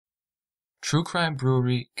True Crime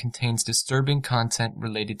Brewery contains disturbing content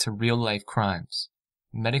related to real-life crimes.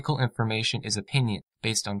 Medical information is opinion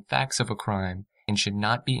based on facts of a crime and should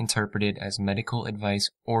not be interpreted as medical advice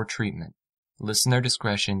or treatment. Listener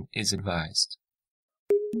discretion is advised.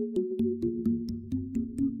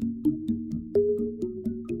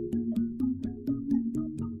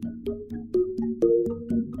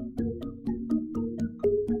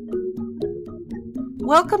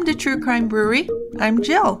 Welcome to True Crime Brewery. I'm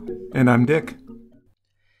Jill. And I'm Dick.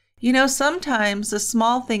 You know, sometimes a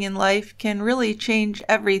small thing in life can really change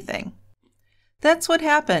everything. That's what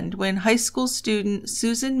happened when high school student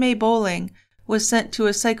Susan Mae Bolling was sent to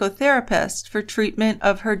a psychotherapist for treatment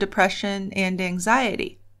of her depression and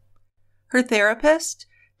anxiety. Her therapist,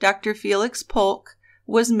 Dr. Felix Polk,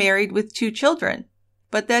 was married with 2 children,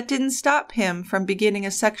 but that didn't stop him from beginning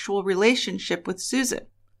a sexual relationship with Susan.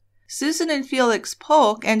 Susan and Felix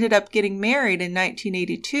Polk ended up getting married in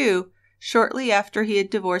 1982, shortly after he had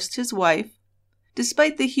divorced his wife.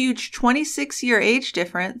 Despite the huge 26-year age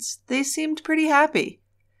difference, they seemed pretty happy.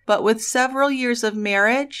 But with several years of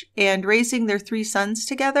marriage and raising their 3 sons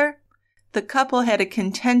together, the couple had a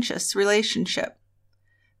contentious relationship.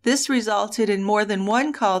 This resulted in more than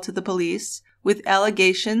one call to the police with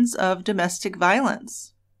allegations of domestic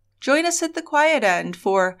violence. Join us at the quiet end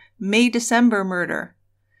for May-December murder.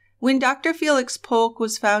 When Dr. Felix Polk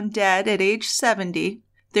was found dead at age 70,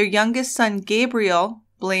 their youngest son Gabriel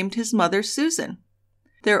blamed his mother Susan.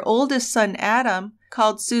 Their oldest son Adam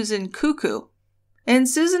called Susan cuckoo. And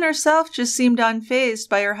Susan herself just seemed unfazed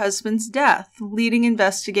by her husband's death, leading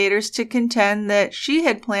investigators to contend that she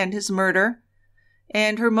had planned his murder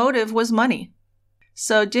and her motive was money.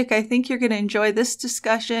 So, Dick, I think you're going to enjoy this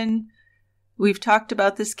discussion. We've talked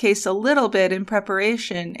about this case a little bit in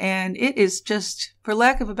preparation, and it is just, for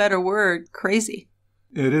lack of a better word, crazy.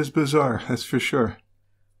 It is bizarre, that's for sure.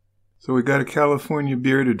 So we got a California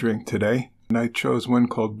beer to drink today, and I chose one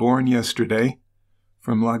called Born Yesterday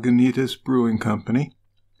from Lagunitas Brewing Company.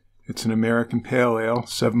 It's an American Pale Ale,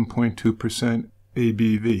 7.2%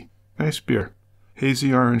 ABV. Nice beer.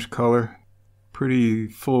 Hazy orange color, pretty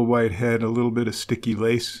full white head, a little bit of sticky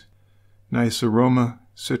lace. Nice aroma.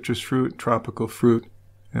 Citrus fruit, tropical fruit,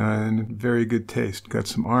 and very good taste. Got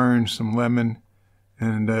some orange, some lemon,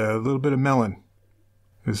 and a little bit of melon.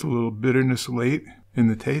 There's a little bitterness late in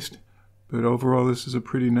the taste, but overall this is a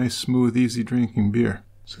pretty nice, smooth, easy drinking beer.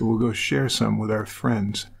 So we'll go share some with our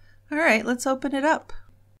friends. All right, let's open it up.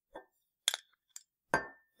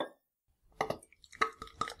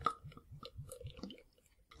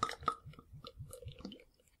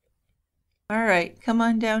 All right, come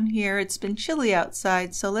on down here. It's been chilly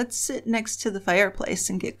outside, so let's sit next to the fireplace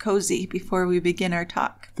and get cozy before we begin our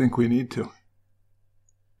talk. I think we need to.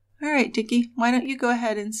 All right, Dickie, why don't you go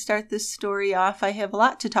ahead and start this story off? I have a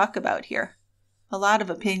lot to talk about here. A lot of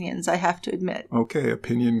opinions, I have to admit. Okay,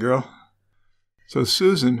 opinion girl. So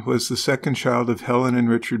Susan was the second child of Helen and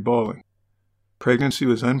Richard Bolling. Pregnancy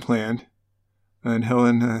was unplanned, and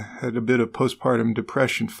Helen had a bit of postpartum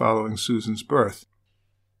depression following Susan's birth.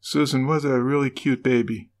 Susan was a really cute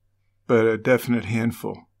baby, but a definite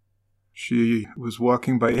handful. She was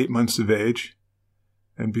walking by 8 months of age,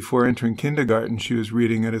 and before entering kindergarten, she was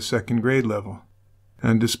reading at a 2nd grade level.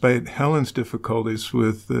 And despite Helen's difficulties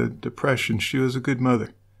with the depression, she was a good mother.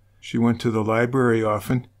 She went to the library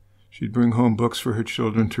often. She'd bring home books for her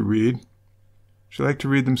children to read. She liked to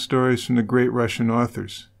read them stories from the great Russian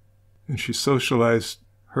authors, and she socialized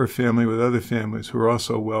her family with other families who were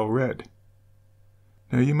also well-read.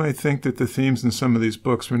 Now, you might think that the themes in some of these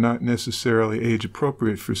books were not necessarily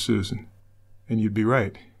age-appropriate for Susan, and you'd be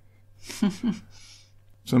right.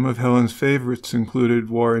 Some of Helen's favorites included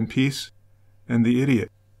War and Peace and The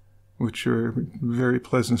Idiot, which are very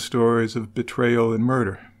pleasant stories of betrayal and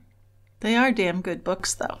murder. They are damn good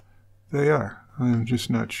books, though. They are. I'm just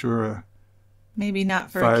not sure maybe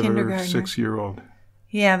not for a kindergartner. 5 or 6-year-old.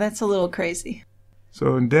 Yeah, that's a little crazy.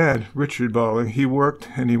 So, Dad, Richard Bolling, he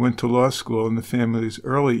worked and he went to law school in the family's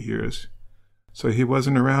early years, so he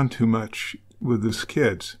wasn't around too much with his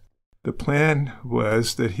kids. The plan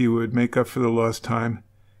was that he would make up for the lost time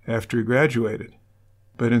after he graduated,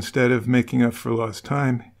 but instead of making up for lost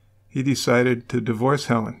time, he decided to divorce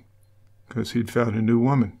Helen because he'd found a new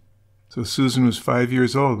woman. So Susan was 5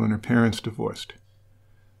 years old when her parents divorced,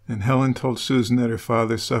 and Helen told Susan that her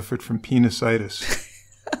father suffered from penisitis.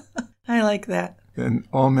 I like that. And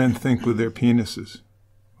all men think with their penises.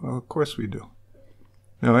 Well, of course we do.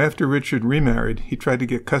 Now, after Richard remarried, he tried to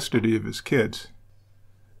get custody of his kids.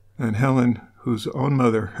 And Helen, whose own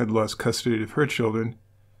mother had lost custody of her children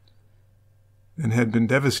and had been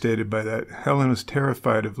devastated by that, Helen was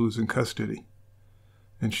terrified of losing custody.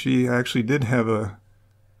 and she actually did have a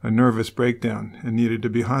nervous breakdown and needed to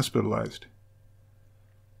be hospitalized.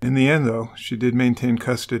 In the end, though, she did maintain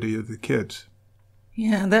custody of the kids.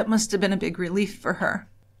 Yeah, that must have been a big relief for her.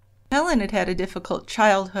 Helen had had a difficult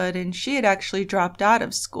childhood, and she had actually dropped out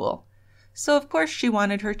of school. So of course she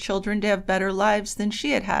wanted her children to have better lives than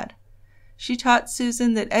she had had. She taught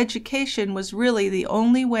Susan that education was really the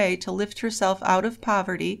only way to lift herself out of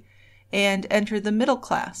poverty and enter the middle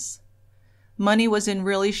class. Money was in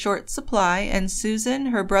really short supply, and Susan,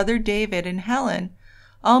 her brother David, and Helen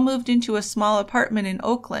all moved into a small apartment in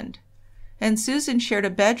Oakland. And Susan shared a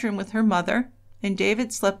bedroom with her mother, and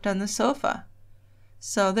David slept on the sofa.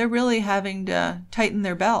 So they're really having to tighten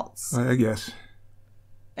their belts. I guess.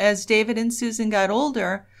 As David and Susan got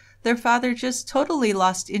older, their father just totally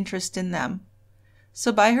lost interest in them.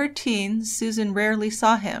 So by her teens, Susan rarely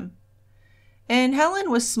saw him. And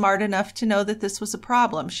Helen was smart enough to know that this was a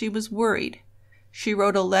problem. She was worried. She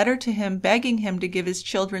wrote a letter to him begging him to give his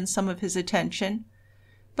children some of his attention.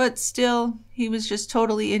 But still, he was just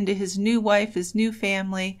totally into his new wife, his new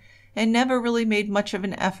family, and never really made much of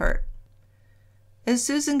an effort. As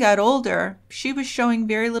Susan got older, she was showing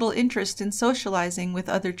very little interest in socializing with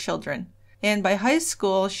other children. And by high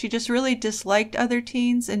school, she just really disliked other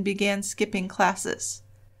teens and began skipping classes.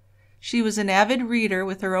 She was an avid reader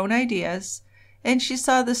with her own ideas, and she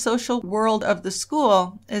saw the social world of the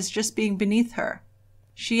school as just being beneath her.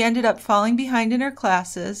 She ended up falling behind in her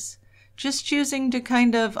classes, just choosing to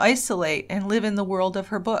kind of isolate and live in the world of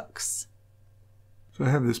her books. So I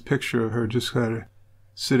have this picture of her just kind of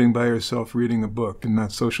sitting by herself reading a book and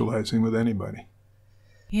not socializing with anybody.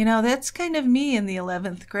 You know, that's kind of me in the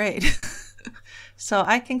 11th grade. So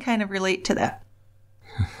I can kind of relate to that.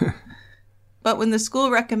 But when the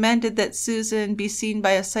school recommended that Susan be seen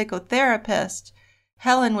by a psychotherapist,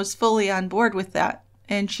 Helen was fully on board with that.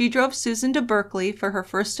 And she drove Susan to Berkeley for her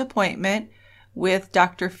first appointment with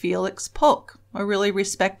Dr. Felix Polk, a really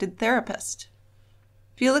respected therapist.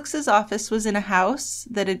 Felix's office was in a house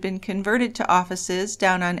that had been converted to offices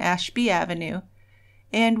down on Ashby Avenue,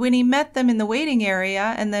 and when he met them in the waiting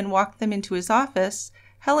area and then walked them into his office,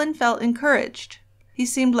 Helen felt encouraged. He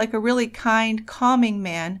seemed like a really kind, calming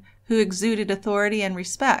man who exuded authority and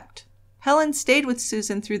respect. Helen stayed with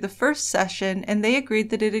Susan through the first session, and they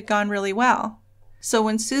agreed that it had gone really well. So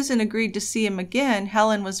when Susan agreed to see him again,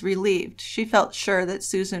 Helen was relieved. She felt sure that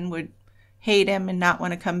Susan would hate him and not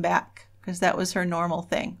want to come back, because that was her normal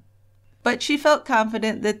thing. But she felt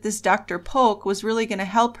confident that this Dr. Polk was really going to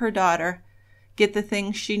help her daughter get the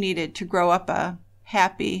things she needed to grow up a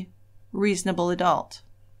happy, reasonable adult.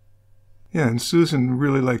 Yeah, and Susan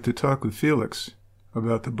really liked to talk with Felix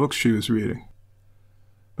about the books she was reading.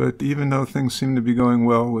 But even though things seemed to be going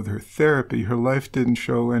well with her therapy, her life didn't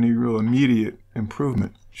show any real immediate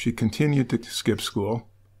improvement. She continued to skip school,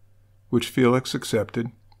 which Felix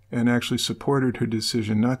accepted and actually supported her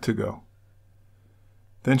decision not to go.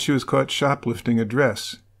 Then she was caught shoplifting a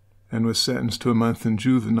dress and was sentenced to a month in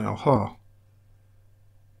juvenile hall.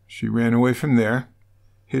 She ran away from there,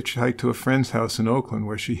 hitchhiked to a friend's house in Oakland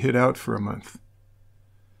where she hid out for a month.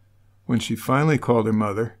 When she finally called her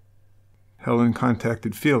mother, Helen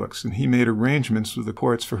contacted Felix, and he made arrangements with the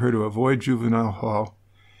courts for her to avoid juvenile hall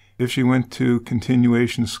if she went to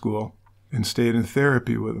continuation school and stayed in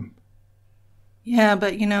therapy with him. Yeah,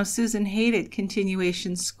 but you know, Susan hated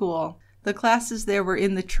continuation school. The classes there were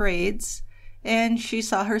in the trades, and she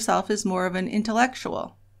saw herself as more of an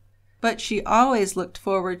intellectual. But she always looked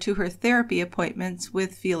forward to her therapy appointments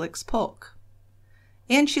with Felix Polk.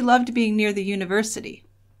 And she loved being near the university.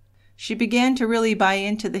 She began to really buy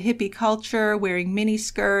into the hippie culture, wearing mini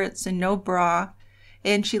skirts and no bra,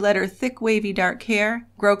 and she let her thick, wavy dark hair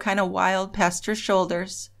grow kind of wild past her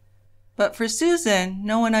shoulders. But for Susan,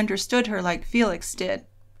 no one understood her like Felix did.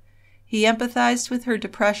 He empathized with her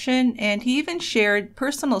depression, and he even shared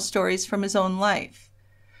personal stories from his own life.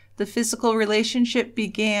 The physical relationship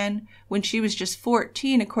began when she was just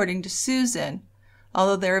 14, according to Susan,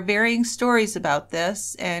 although there are varying stories about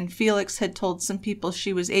this, and Felix had told some people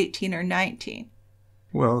she was 18 or 19.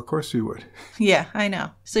 Well, of course he would. Yeah, I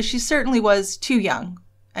know. So she certainly was too young.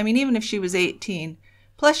 I mean, even if she was 18.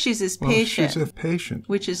 Plus, she's his patient. She's a patient.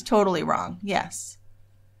 Which is totally wrong, yes.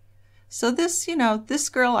 So this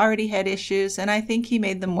girl already had issues, and I think he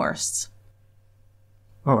made them worse.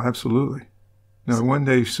 Oh, absolutely. Now, one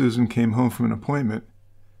day Susan came home from an appointment,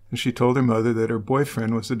 and she told her mother that her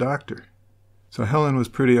boyfriend was a doctor. So Helen was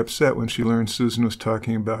pretty upset when she learned Susan was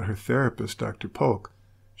talking about her therapist, Dr. Polk.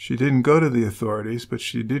 She didn't go to the authorities, but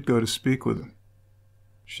she did go to speak with him.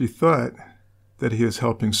 She thought that he was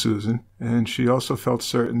helping Susan, and she also felt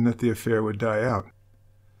certain that the affair would die out.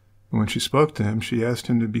 And when she spoke to him, she asked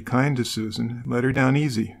him to be kind to Susan, let her down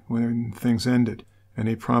easy when things ended, and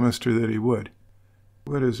he promised her that he would.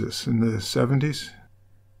 What is this, in the 70s?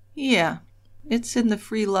 Yeah, it's in the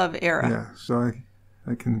free love era. Yeah, so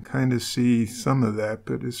I can kind of see some of that,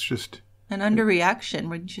 but it's just... An underreaction,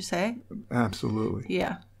 wouldn't you say? Absolutely.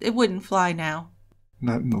 Yeah, it wouldn't fly now.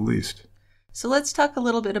 Not in the least. So let's talk a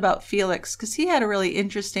little bit about Felix, because he had a really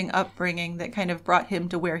interesting upbringing that kind of brought him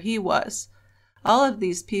to where he was. All of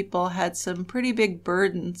these people had some pretty big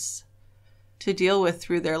burdens to deal with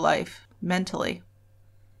through their life, mentally.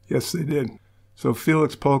 Yes, they did. So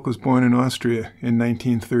Felix Polk was born in Austria in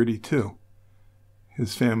 1932.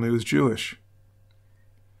 His family was Jewish.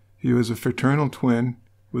 He was a fraternal twin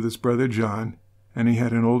with his brother John, and he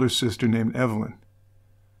had an older sister named Evelyn.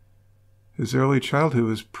 His early childhood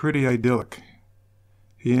was pretty idyllic.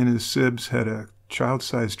 He and his sibs had a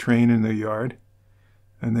child-sized train in their yard,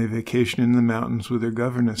 and they vacationed in the mountains with their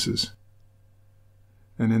governesses.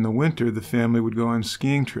 And in the winter, the family would go on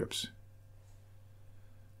skiing trips.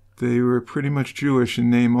 They were pretty much Jewish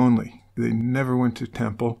in name only. They never went to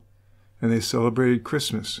temple, and they celebrated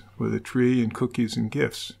Christmas with a tree and cookies and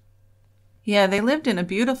gifts. Yeah, they lived in a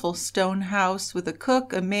beautiful stone house with a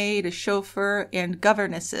cook, a maid, a chauffeur, and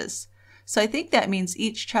governesses. So I think that means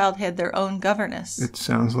each child had their own governess. It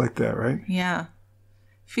sounds like that, right? Yeah.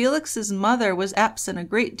 Felix's mother was absent a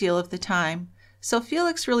great deal of the time, so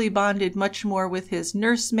Felix really bonded much more with his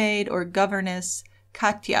nursemaid or governess,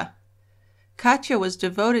 Katya. Katya was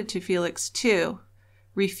devoted to Felix too,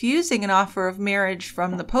 refusing an offer of marriage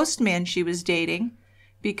from the postman she was dating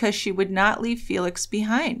because she would not leave Felix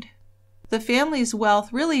behind. The family's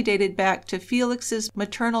wealth really dated back to Felix's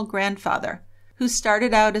maternal grandfather, who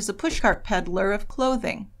started out as a pushcart peddler of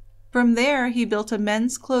clothing. From there, he built a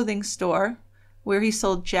men's clothing store where he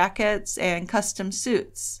sold jackets and custom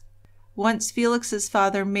suits. Once Felix's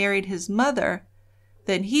father married his mother,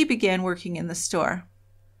 then he began working in the store.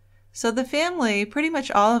 So the family, pretty much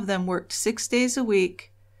all of them, worked 6 days a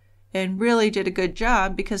week and really did a good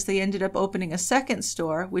job because they ended up opening a second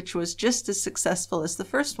store, which was just as successful as the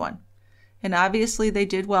first one. And obviously they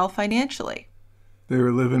did well financially. They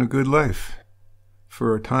were living a good life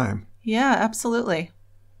for a time. Yeah, absolutely.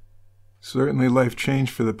 Certainly life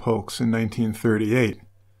changed for the Polks in 1938.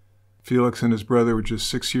 Felix and his brother were just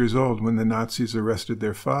 6 years old when the Nazis arrested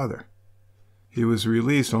their father. He was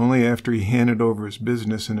released only after he handed over his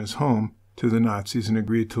business and his home to the Nazis and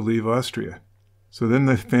agreed to leave Austria. So then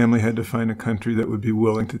the family had to find a country that would be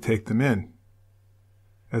willing to take them in.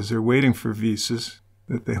 As they're waiting for visas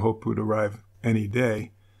that they hoped would arrive any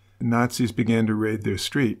day, the Nazis began to raid their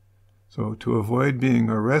street. So to avoid being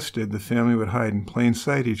arrested, the family would hide in plain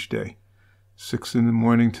sight each day, 6 in the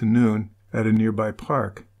morning to noon, at a nearby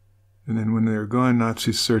park. And then when they were gone,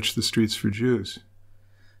 Nazis searched the streets for Jews.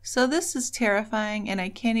 So this is terrifying, and I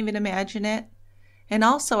can't even imagine it. And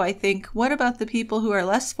also, I think, what about the people who are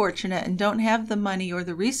less fortunate and don't have the money or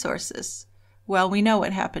the resources? Well, we know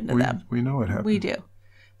what happened to them. We know what happened. We do.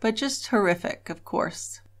 But just horrific, of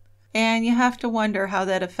course. And you have to wonder how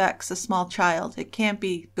that affects a small child. It can't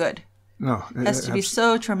be good. No. It has to be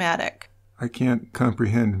so traumatic. I can't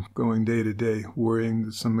comprehend going day to day worrying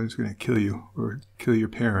that somebody's going to kill you or kill your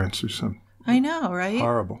parents or something. I know, right?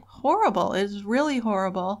 Horrible. Horrible. It's really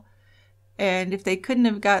horrible. And if they couldn't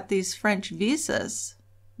have got these French visas,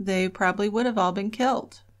 they probably would have all been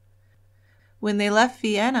killed. When they left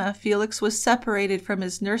Vienna, Felix was separated from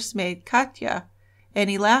his nursemaid, Katya, and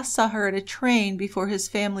he last saw her at a train before his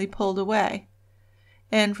family pulled away.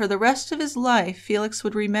 And for the rest of his life, Felix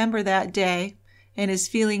would remember that day and his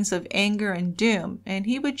feelings of anger and doom, and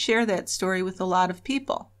he would share that story with a lot of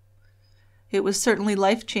people. It was certainly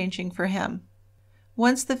life-changing for him.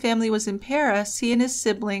 Once the family was in Paris, he and his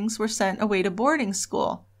siblings were sent away to boarding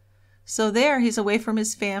school. So there he's away from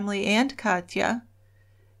his family and Katya,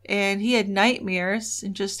 and he had nightmares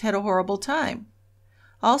and just had a horrible time.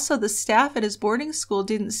 Also, the staff at his boarding school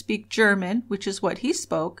didn't speak German, which is what he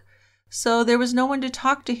spoke, so there was no one to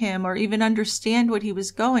talk to him or even understand what he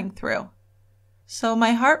was going through. So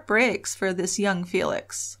my heart breaks for this young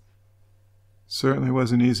Felix. Certainly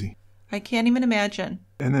wasn't easy. I can't even imagine.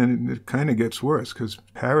 And then it kind of gets worse because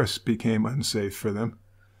Paris became unsafe for them.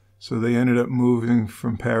 So they ended up moving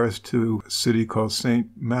from Paris to a city called Saint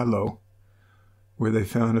Malo, where they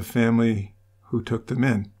found a family who took them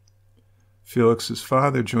in. Felix's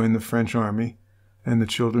father joined the French army, and the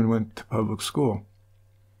children went to public school.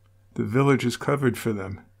 The village is covered for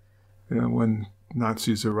them. When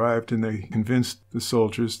Nazis arrived, and they convinced the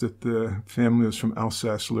soldiers that the family was from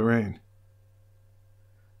Alsace-Lorraine.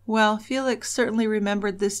 Well, Felix certainly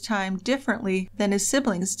remembered this time differently than his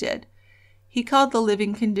siblings did. He called the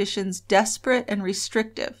living conditions desperate and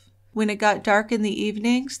restrictive. When it got dark in the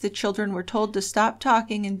evenings, the children were told to stop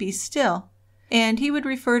talking and be still, and he would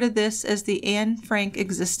refer to this as the Anne Frank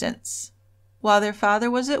existence. While their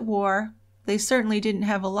father was at war, they certainly didn't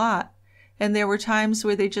have a lot, and there were times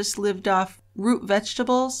where they just lived off root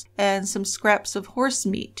vegetables and some scraps of horse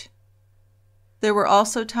meat. There were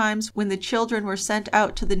also times when the children were sent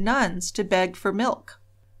out to the nuns to beg for milk.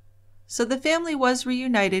 So the family was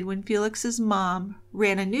reunited when Felix's mom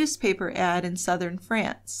ran a newspaper ad in southern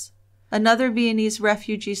France. Another Viennese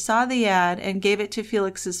refugee saw the ad and gave it to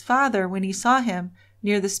Felix's father when he saw him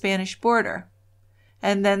near the Spanish border,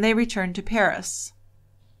 and then they returned to Paris.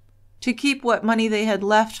 To keep what money they had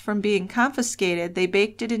left from being confiscated, they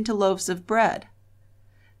baked it into loaves of bread.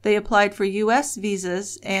 They applied for U.S.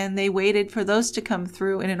 visas, and they waited for those to come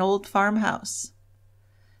through in an old farmhouse.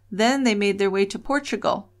 Then they made their way to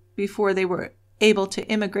Portugal before they were able to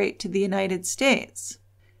immigrate to the United States.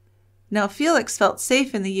 Now, Felix felt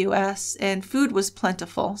safe in the U.S., and food was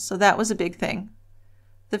plentiful, so that was a big thing.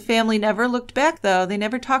 The family never looked back, though. They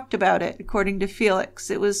never talked about it, according to Felix.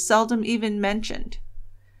 It was seldom even mentioned.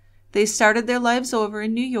 They started their lives over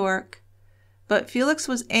in New York, but Felix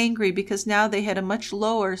was angry because now they had a much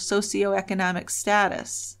lower socioeconomic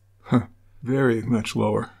status. Very much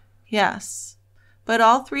lower. Yes, but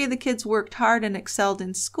all three of the kids worked hard and excelled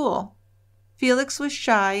in school. Felix was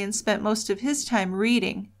shy and spent most of his time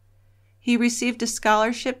reading. He received a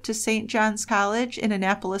scholarship to St. John's College in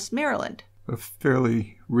Annapolis, Maryland. A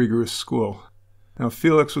fairly rigorous school. Now,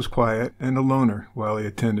 Felix was quiet and a loner while he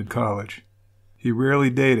attended college. He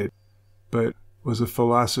rarely dated, but was a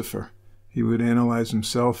philosopher. He would analyze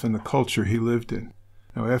himself and the culture he lived in.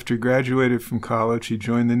 Now, after he graduated from college, he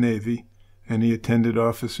joined the Navy, and he attended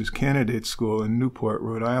Officers' Candidate School in Newport,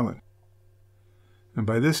 Rhode Island. And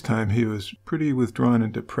by this time, he was pretty withdrawn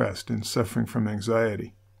and depressed and suffering from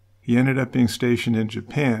anxiety. He ended up being stationed in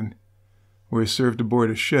Japan, where he served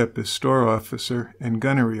aboard a ship as store officer and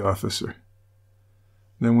gunnery officer.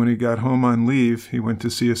 Then when he got home on leave, he went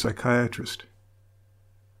to see a psychiatrist.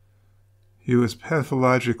 He was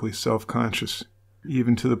pathologically self-conscious,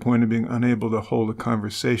 even to the point of being unable to hold a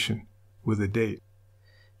conversation with a date.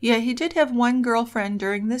 Yeah, he did have one girlfriend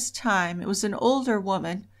during this time. It was an older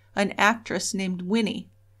woman, an actress named Winnie.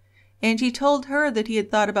 And he told her that he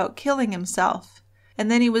had thought about killing himself. And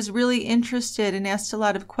then he was really interested and asked a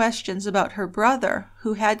lot of questions about her brother,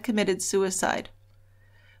 who had committed suicide.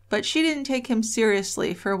 But she didn't take him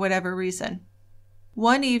seriously for whatever reason.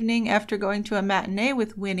 One evening, after going to a matinee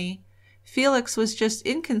with Winnie, Felix was just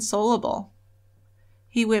inconsolable.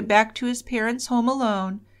 He went back to his parents' home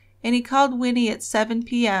alone, and he called Winnie at 7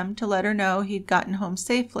 p.m. to let her know he'd gotten home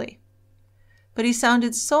safely. But he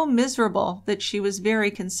sounded so miserable that she was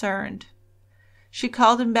very concerned. She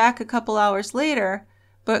called him back a couple hours later,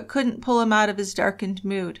 but couldn't pull him out of his darkened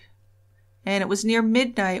mood. And it was near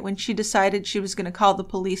midnight when she decided she was going to call the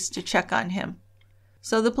police to check on him.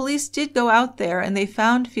 So the police did go out there, and they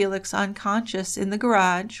found Felix unconscious in the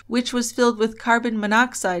garage, which was filled with carbon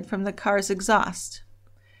monoxide from the car's exhaust.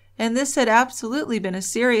 And this had absolutely been a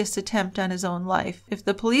serious attempt on his own life. If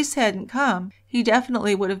the police hadn't come, he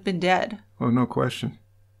definitely would have been dead. Oh, no question.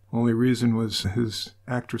 Only reason was his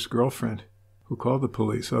actress girlfriend, who called the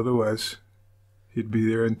police. Otherwise, he'd be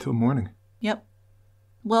there until morning. Yep.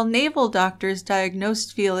 Well, naval doctors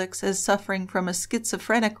diagnosed Felix as suffering from a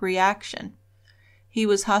schizophrenic reaction. He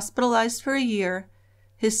was hospitalized for a year.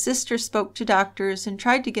 His sister spoke to doctors and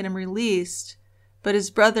tried to get him released, but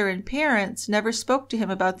his brother and parents never spoke to him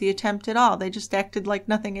about the attempt at all. They just acted like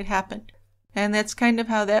nothing had happened. And that's kind of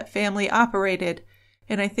how that family operated.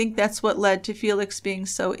 And I think that's what led to Felix being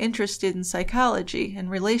so interested in psychology and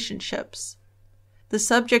relationships. The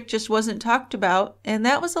subject just wasn't talked about, and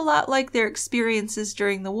that was a lot like their experiences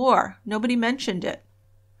during the war. Nobody mentioned it.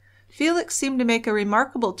 Felix seemed to make a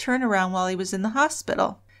remarkable turnaround while he was in the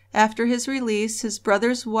hospital. After his release, his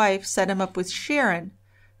brother's wife set him up with Sharon,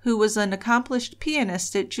 who was an accomplished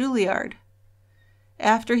pianist at Juilliard.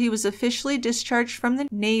 After he was officially discharged from the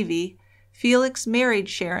Navy, Felix married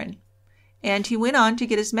Sharon, and he went on to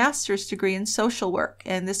get his master's degree in social work,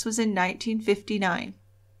 and this was in 1959.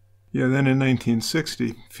 Yeah, then in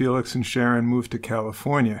 1960, Felix and Sharon moved to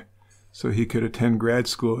California so he could attend grad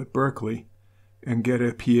school at Berkeley and get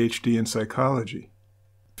a PhD in psychology.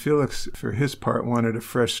 Felix, for his part, wanted a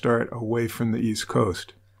fresh start away from the East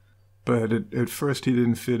Coast, but at first he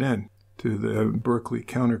didn't fit in to the Berkeley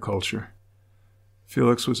counterculture.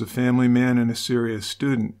 Felix was a family man and a serious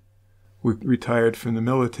student who retired from the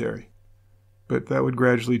military, but that would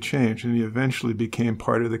gradually change, and he eventually became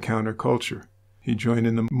part of the counterculture. He joined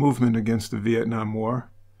in the movement against the Vietnam War,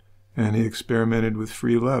 and he experimented with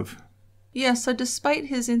free love. Yeah, so despite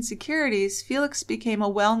his insecurities, Felix became a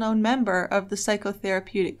well-known member of the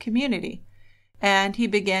psychotherapeutic community, and he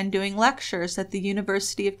began doing lectures at the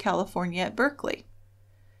University of California at Berkeley.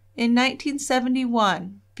 In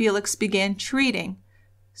 1971, Felix began treating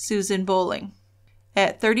Susan Bolling.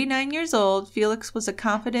 At 39 years old, Felix was a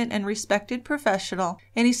confident and respected professional,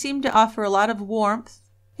 and he seemed to offer a lot of warmth,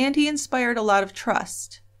 and he inspired a lot of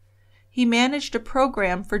trust. He managed a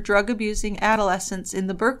program for drug-abusing adolescents in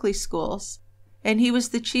the Berkeley schools, and he was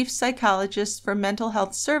the chief psychologist for mental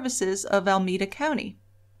health services of Alameda County.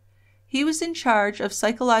 He was in charge of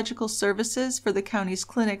psychological services for the county's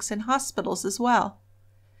clinics and hospitals as well.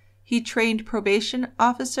 He trained probation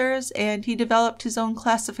officers, and he developed his own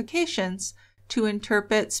classifications to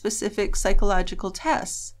interpret specific psychological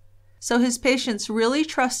tests. So his patients really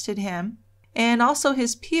trusted him, and also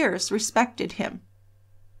his peers respected him.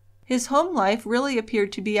 His home life really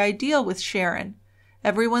appeared to be ideal with Sharon.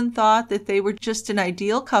 Everyone thought that they were just an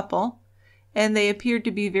ideal couple, and they appeared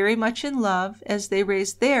to be very much in love as they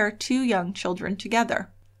raised their 2 young children together.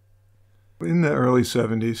 In the early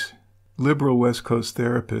 70s, liberal West Coast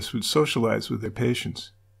therapists would socialize with their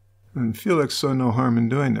patients. And Felix saw no harm in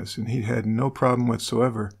doing this, and he had no problem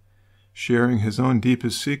whatsoever sharing his own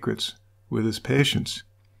deepest secrets with his patients.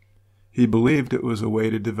 He believed it was a way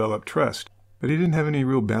to develop trust, but he didn't have any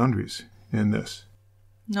real boundaries in this.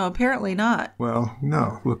 No, apparently not. Well,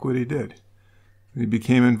 no, look what he did. He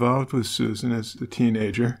became involved with Susan as a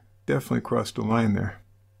teenager. Definitely crossed a line there.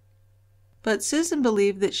 But Susan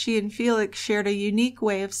believed that she and Felix shared a unique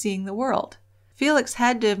way of seeing the world. Felix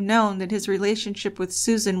had to have known that his relationship with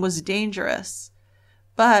Susan was dangerous,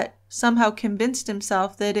 but somehow convinced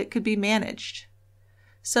himself that it could be managed.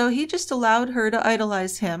 So he just allowed her to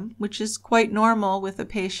idolize him, which is quite normal with a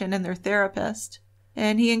patient and their therapist.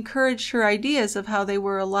 And he encouraged her ideas of how they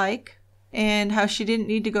were alike and how she didn't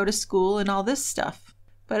need to go to school and all this stuff.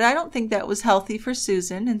 But I don't think that was healthy for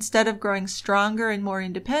Susan. Instead of growing stronger and more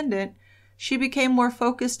independent, she became more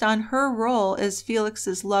focused on her role as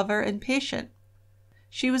Felix's lover and patient.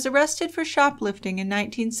 She was arrested for shoplifting in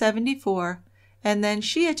 1974, and then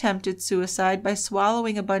she attempted suicide by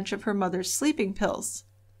swallowing a bunch of her mother's sleeping pills.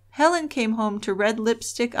 Helen came home to red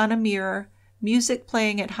lipstick on a mirror, music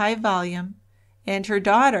playing at high volume, and her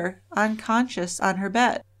daughter unconscious on her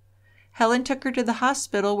bed. Helen took her to the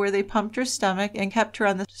hospital where they pumped her stomach and kept her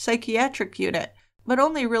on the psychiatric unit, but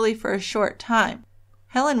only really for a short time.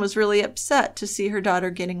 Helen was really upset to see her daughter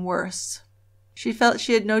getting worse. She felt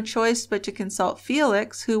she had no choice but to consult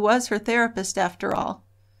Felix, who was her therapist after all.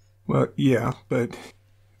 Well, yeah, but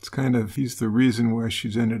it's he's the reason why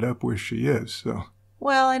she's ended up where she is, so...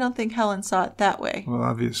 Well, I don't think Helen saw it that way. Well,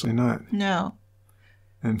 obviously not. No.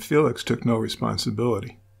 And Felix took no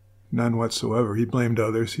responsibility. None whatsoever. He blamed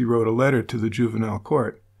others. He wrote a letter to the juvenile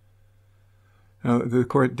court. Now, the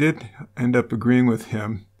court did end up agreeing with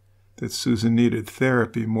him that Susan needed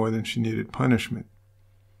therapy more than she needed punishment.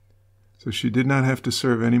 So she did not have to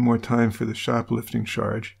serve any more time for the shoplifting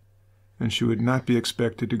charge, and she would not be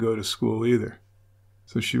expected to go to school either.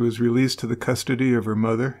 So she was released to the custody of her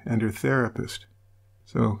mother and her therapist.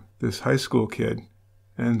 So this high school kid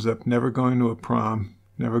ends up never going to a prom,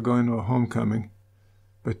 never going to a homecoming,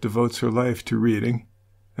 but devotes her life to reading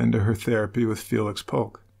and to her therapy with Felix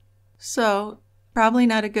Polk. So, probably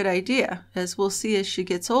not a good idea. As we'll see as she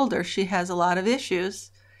gets older, she has a lot of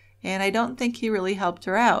issues, and I don't think he really helped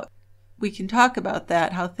her out. We can talk about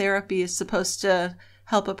that, how therapy is supposed to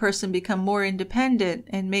help a person become more independent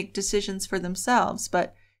and make decisions for themselves,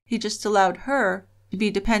 but he just allowed her to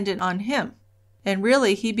be dependent on him. And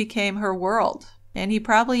really, he became her world, and he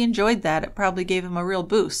probably enjoyed that. It probably gave him a real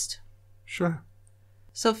boost. Sure.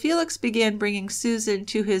 So Felix began bringing Susan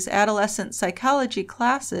to his adolescent psychology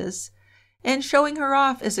classes and showing her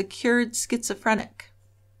off as a cured schizophrenic.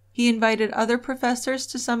 He invited other professors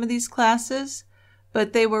to some of these classes,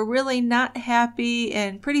 but they were really not happy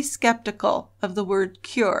and pretty skeptical of the word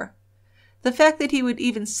cure. The fact that he would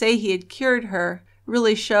even say he had cured her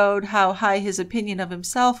really showed how high his opinion of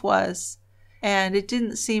himself was, and it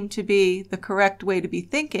didn't seem to be the correct way to be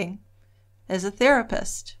thinking as a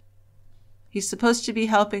therapist. He's supposed to be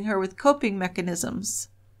helping her with coping mechanisms.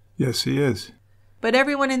 Yes, he is. But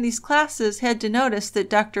everyone in these classes had to notice that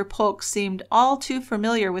Dr. Polk seemed all too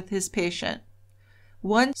familiar with his patient.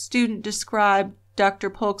 One student described Dr.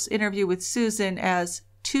 Polk's interview with Susan as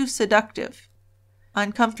too seductive,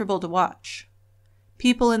 uncomfortable to watch.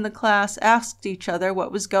 People in the class asked each other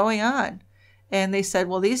what was going on, and they said,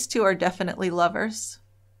 well, these two are definitely lovers.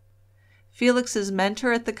 Felix's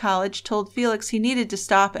mentor at the college told Felix he needed to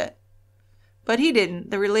stop it. But he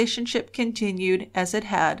didn't. The relationship continued as it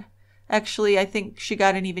had. Actually, I think she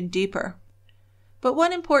got in even deeper. But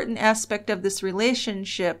one important aspect of this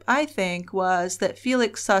relationship, I think, was that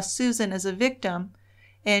Felix saw Susan as a victim,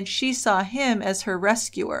 and she saw him as her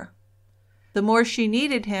rescuer. The more she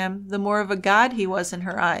needed him, the more of a god he was in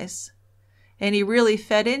her eyes. And he really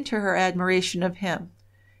fed into her admiration of him.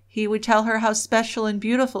 He would tell her how special and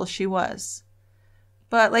beautiful she was.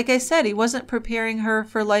 But like I said, he wasn't preparing her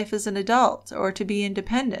for life as an adult or to be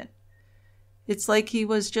independent. It's like he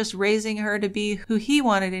was just raising her to be who he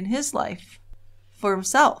wanted in his life, for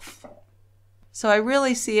himself. So I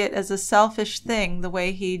really see it as a selfish thing, the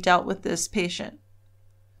way he dealt with this patient.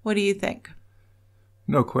 What do you think?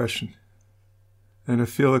 No question. And if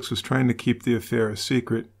Felix was trying to keep the affair a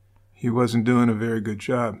secret, he wasn't doing a very good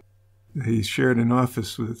job. He shared an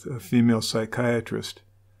office with a female psychiatrist,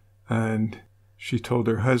 and she told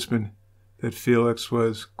her husband that Felix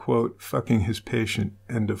was, quote, fucking his patient,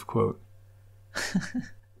 end of quote.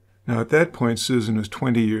 Now, at that point, Susan was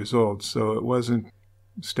 20 years old, so it wasn't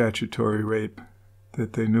statutory rape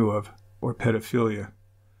that they knew of, or pedophilia,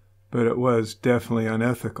 but it was definitely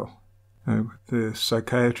unethical. The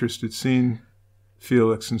psychiatrist had seen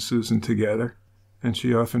Felix and Susan together, and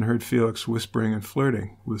she often heard Felix whispering and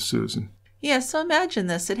flirting with Susan. Yeah, so imagine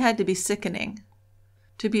this. It had to be sickening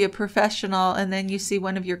to be a professional, and then you see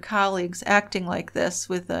one of your colleagues acting like this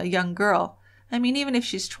with a young girl. I mean, even if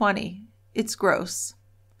she's 20, it's gross.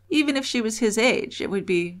 Even if she was his age, it would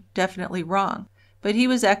be definitely wrong. But he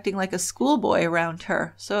was acting like a schoolboy around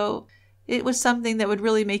her, so it was something that would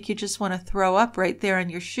really make you just want to throw up right there in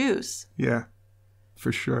your shoes. Yeah,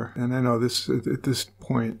 for sure. And I know at this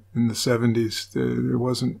point in the 70s, there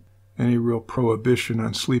wasn't any real prohibition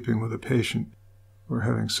on sleeping with a patient or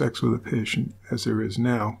having sex with a patient as there is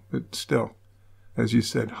now, but still, as you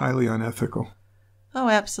said, highly unethical. Oh,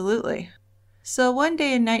 absolutely. So one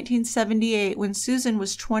day in 1978, when Susan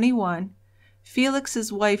was 21,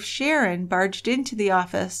 Felix's wife Sharon barged into the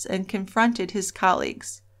office and confronted his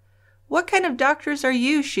colleagues. "What kind of doctors are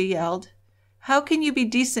you?" she yelled. "How can you be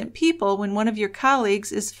decent people when one of your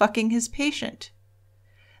colleagues is fucking his patient?"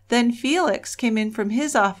 Then Felix came in from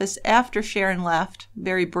his office after Sharon left,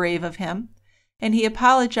 very brave of him, and he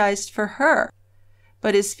apologized for her.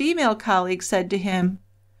 But his female colleague said to him,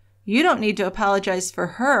 "You don't need to apologize for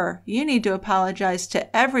her. You need to apologize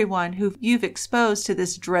to everyone who you've exposed to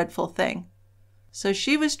this dreadful thing." So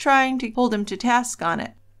she was trying to hold him to task on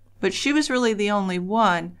it, but she was really the only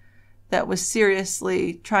one that was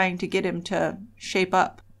seriously trying to get him to shape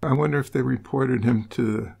up. I wonder if they reported him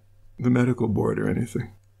to the medical board or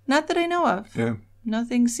anything. Not that I know of. Yeah.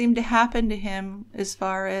 Nothing seemed to happen to him as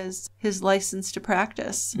far as his license to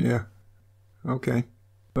practice. Yeah. Okay.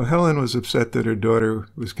 Well, Helen was upset that her daughter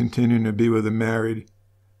was continuing to be with a married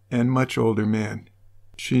and much older man.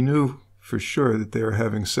 She knew for sure that they were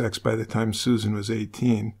having sex by the time Susan was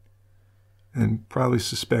 18, and probably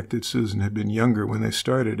suspected Susan had been younger when they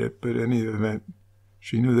started it, but in any event,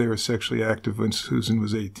 she knew they were sexually active when Susan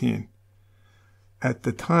was 18. At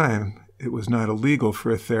the time, it was not illegal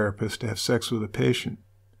for a therapist to have sex with a patient.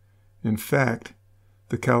 In fact,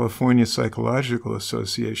 the California Psychological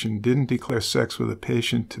Association didn't declare sex with a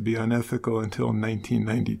patient to be unethical until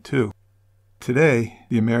 1992. Today,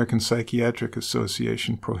 the American Psychiatric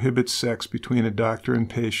Association prohibits sex between a doctor and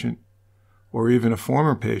patient, or even a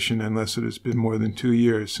former patient, unless it has been more than 2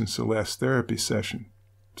 years since the last therapy session.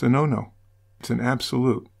 It's a no-no. It's an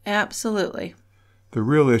absolute. Absolutely. The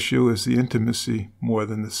real issue is the intimacy more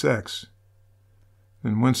than the sex.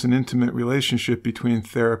 And once an intimate relationship between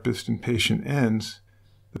therapist and patient ends,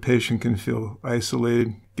 the patient can feel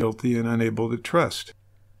isolated, guilty, and unable to trust.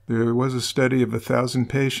 There was a study of 1,000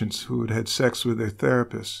 patients who had had sex with their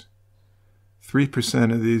therapist.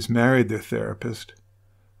 3% of these married their therapist.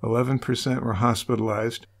 11% were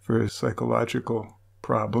hospitalized for psychological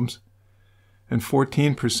problems, and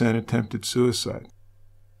 14% attempted suicide.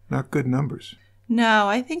 Not good numbers. No,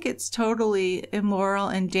 I think it's totally immoral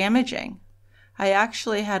and damaging. I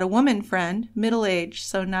actually had a woman friend, middle-aged,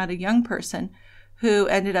 so not a young person, who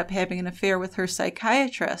ended up having an affair with her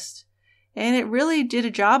psychiatrist, and it really did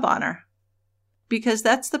a job on her. Because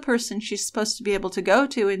that's the person she's supposed to be able to go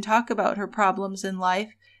to and talk about her problems in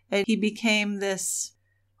life, and he became this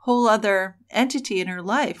whole other entity in her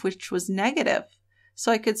life, which was negative.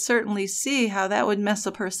 So I could certainly see how that would mess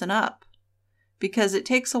a person up. Because it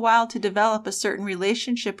takes a while to develop a certain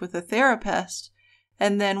relationship with a therapist,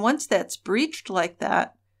 and then once that's breached like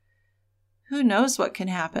that, who knows what can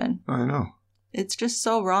happen? I know. It's just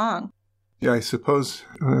so wrong. Yeah, I suppose,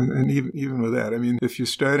 and even with that, I mean, if you're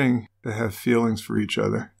starting to have feelings for each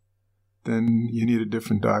other, then you need a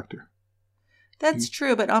different doctor. That's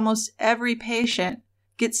true, but almost every patient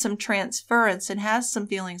gets some transference and has some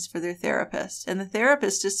feelings for their therapist. And the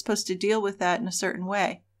therapist is supposed to deal with that in a certain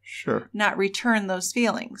way. Sure. Not return those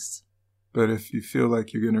feelings. But if you feel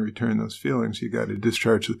like you're going to return those feelings, you got to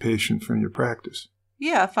discharge the patient from your practice.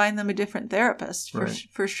 Yeah, find them a different therapist,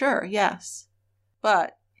 for sure, yes.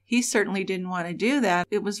 But he certainly didn't want to do that.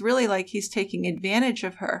 It was really like he's taking advantage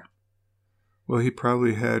of her. Well, he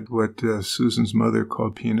probably had what Susan's mother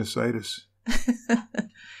called penisitis.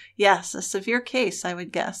 Yes, a severe case, I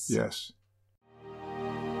would guess. Yes.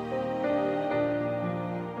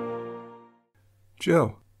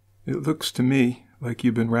 Jill, it looks to me like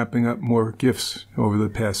you've been wrapping up more gifts over the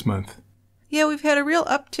past month. Yeah, we've had a real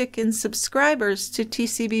uptick in subscribers to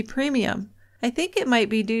TCB Premium. I think it might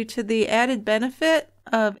be due to the added benefit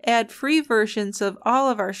of ad-free versions of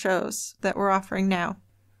all of our shows that we're offering now.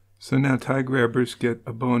 So now tie grabbers get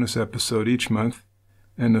a bonus episode each month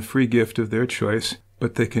and a free gift of their choice,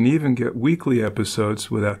 but they can even get weekly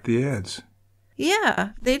episodes without the ads.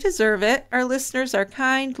 Yeah, they deserve it. Our listeners are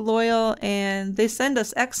kind, loyal, and they send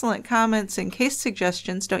us excellent comments and case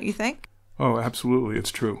suggestions, don't you think? Oh, absolutely,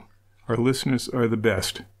 it's true. Our listeners are the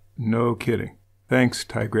best. No kidding. Thanks,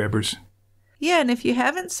 tie grabbers. Yeah, and if you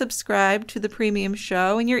haven't subscribed to the premium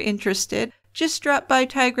show and you're interested, just drop by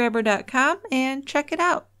tiegrabber.com and check it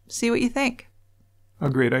out. See what you think. A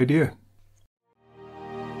great idea.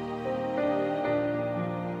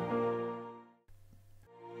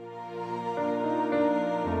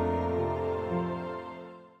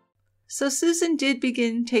 So Susan did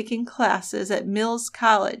begin taking classes at Mills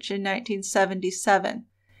College in 1977,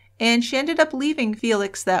 and she ended up leaving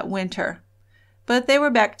Felix that winter, but they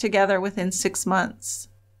were back together within 6 months.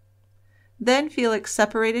 Then Felix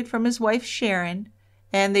separated from his wife Sharon,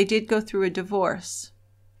 and they did go through a divorce.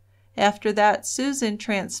 After that, Susan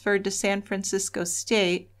transferred to San Francisco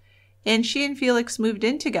State, and she and Felix moved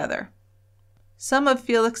in together. Some of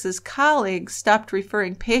Felix's colleagues stopped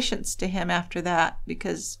referring patients to him after that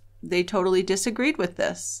because they totally disagreed with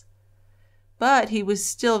this. But he was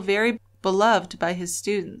still very beloved by his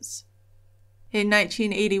students. In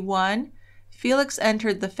 1981, Felix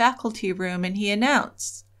entered the faculty room and he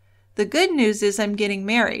announced, "The good news is I'm getting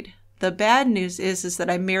married. The bad news is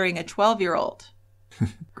that I'm marrying a 12-year-old.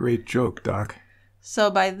 Great joke, Doc.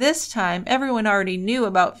 So by this time, everyone already knew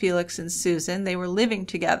about Felix and Susan. They were living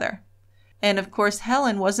together. And of course,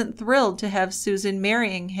 Helen wasn't thrilled to have Susan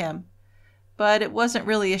marrying him. But it wasn't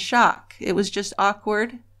really a shock. It was just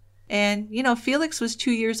awkward. And, Felix was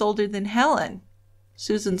 2 years older than Helen,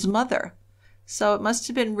 Susan's mother. So it must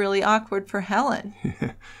have been really awkward for Helen.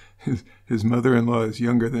 His mother-in-law is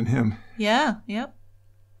younger than him. Yeah, yep.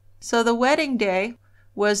 So the wedding day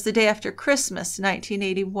was the day after Christmas,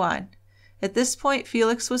 1981. At this point,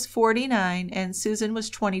 Felix was 49 and Susan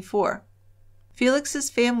was 24. Felix's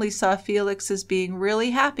family saw Felix as being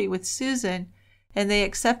really happy with Susan, and they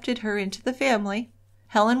accepted her into the family.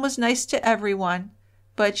 Helen was nice to everyone,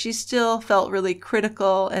 but she still felt really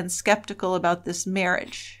critical and skeptical about this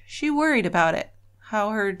marriage. She worried about it, how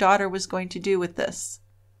her daughter was going to do with this.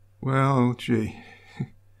 Well, gee,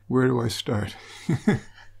 where do I start?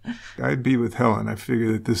 I'd be with Helen. I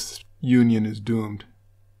figure that this union is doomed.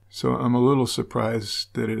 So I'm a little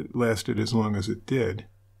surprised that it lasted as long as it did.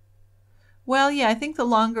 Well, yeah, I think the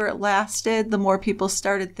longer it lasted, the more people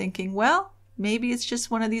started thinking, well, maybe it's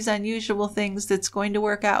just one of these unusual things that's going to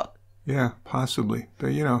work out. Yeah, possibly.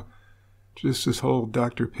 But, just this whole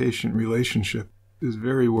doctor-patient relationship is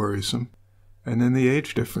very worrisome. And then the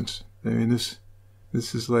age difference. I mean, this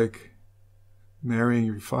is like marrying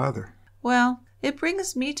your father. Well, it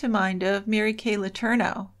brings me to mind of Mary Kay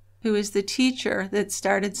Letourneau, who is the teacher that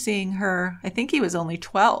started seeing her, I think he was only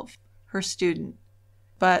 12, her student.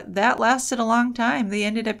 But that lasted a long time. They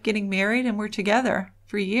ended up getting married and were together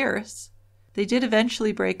for years. They did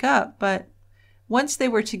eventually break up, but once they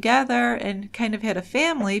were together and kind of had a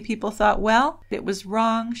family, people thought, well, it was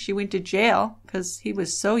wrong. She went to jail because he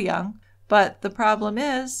was so young. But the problem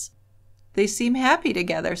is, they seem happy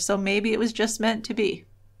together, so maybe it was just meant to be.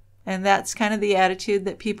 And that's kind of the attitude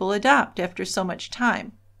that people adopt after so much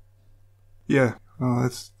time. Yeah, well,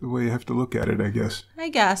 that's the way you have to look at it, I guess. I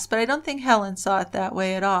guess, but I don't think Helen saw it that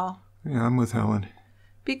way at all. Yeah, I'm with Helen.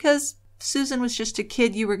 Because Susan was just a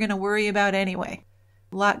kid you were going to worry about anyway.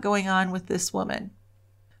 A lot going on with this woman.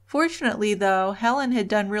 Fortunately, though, Helen had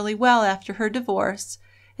done really well after her divorce,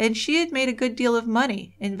 and she had made a good deal of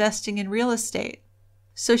money investing in real estate.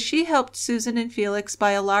 So she helped Susan and Felix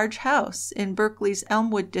buy a large house in Berkeley's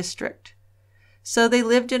Elmwood district. So they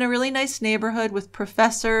lived in a really nice neighborhood with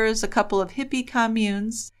professors, a couple of hippie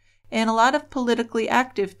communes, and a lot of politically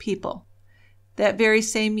active people. That very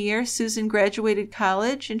same year, Susan graduated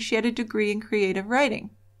college and she had a degree in creative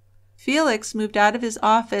writing. Felix moved out of his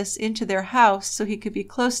office into their house so he could be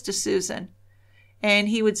close to Susan, and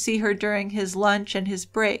he would see her during his lunch and his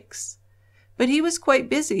breaks. But he was quite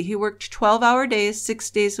busy. He worked 12-hour days, 6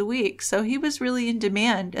 days a week, so he was really in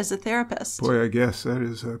demand as a therapist. Boy, I guess that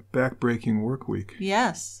is a back-breaking work week.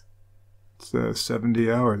 Yes. It's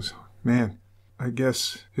 70 hours. Man, I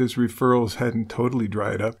guess his referrals hadn't totally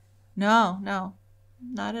dried up. No,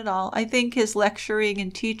 not at all. I think his lecturing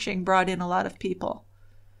and teaching brought in a lot of people.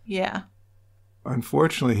 Yeah.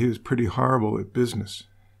 Unfortunately, he was pretty horrible at business.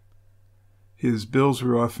 His bills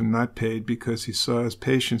were often not paid because he saw his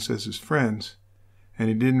patients as his friends, and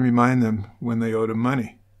he didn't remind them when they owed him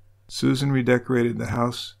money. Susan redecorated the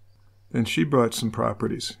house, then she bought some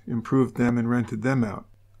properties, improved them, and rented them out.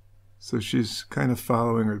 So she's kind of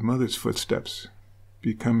following her mother's footsteps,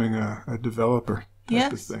 becoming a developer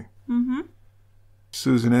type of thing. Mm-hmm.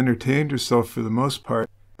 Susan entertained herself for the most part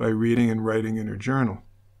by reading and writing in her journal.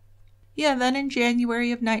 Yeah, then in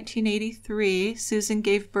January of 1983, Susan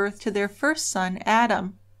gave birth to their first son,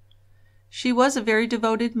 Adam. She was a very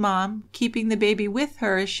devoted mom, keeping the baby with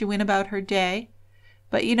her as she went about her day.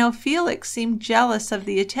 But Felix seemed jealous of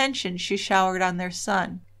the attention she showered on their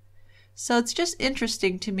son. So it's just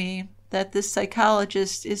interesting to me that this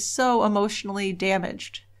psychologist is so emotionally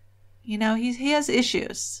damaged. He has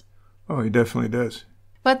issues. Oh, he definitely does.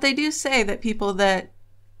 But they do say that people that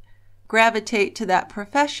gravitate to that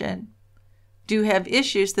profession do have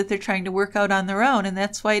issues that they're trying to work out on their own, and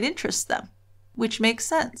that's why it interests them, which makes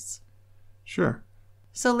sense. Sure.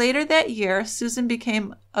 So later that year, Susan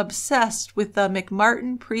became obsessed with the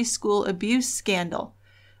McMartin preschool abuse scandal,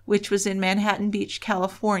 which was in Manhattan Beach,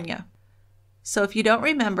 California. So if you don't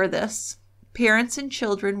remember this, parents and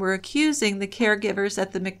children were accusing the caregivers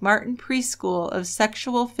at the McMartin preschool of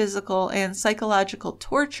sexual, physical, and psychological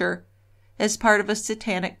torture as part of a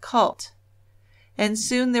satanic cult. And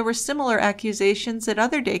soon there were similar accusations at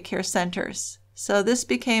other daycare centers. So this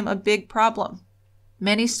became a big problem.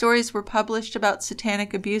 Many stories were published about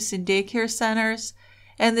satanic abuse in daycare centers,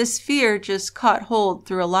 and this fear just caught hold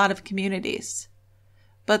through a lot of communities.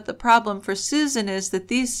 But the problem for Susan is that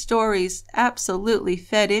these stories absolutely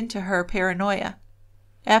fed into her paranoia.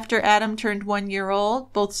 After Adam turned 1 year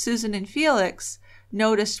old, both Susan and Felix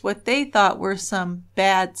noticed what they thought were some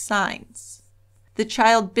bad signs. The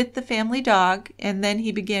child bit the family dog, and then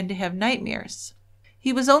he began to have nightmares.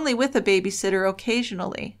 He was only with a babysitter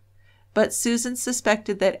occasionally, but Susan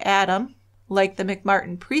suspected that Adam, like the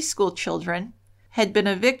McMartin preschool children, had been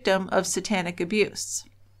a victim of satanic abuse.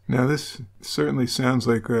 Now, this certainly sounds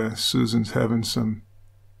like Susan's having some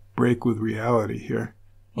break with reality here.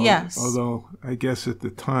 Yes. Although, I guess at the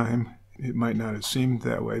time, it might not have seemed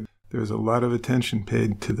that way. There was a lot of attention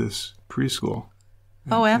paid to this preschool.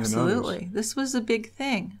 Oh, absolutely. This was a big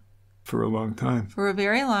thing. For a long time. For a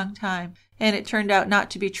very long time. And it turned out not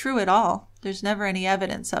to be true at all. There's never any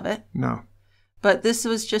evidence of it. No. But this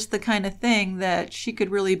was just the kind of thing that she could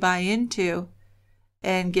really buy into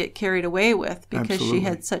and get carried away with because Absolutely. she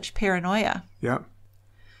had such paranoia. Yeah.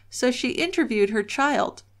 So she interviewed her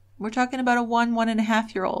child. We're talking about a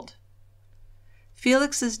 1.5-year-old.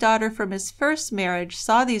 Felix's daughter from his first marriage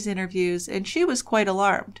saw these interviews, and she was quite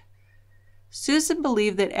alarmed. Susan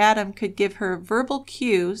believed that Adam could give her verbal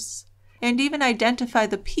cues and even identify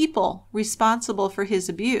the people responsible for his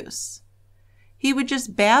abuse. He would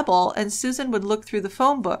just babble, and Susan would look through the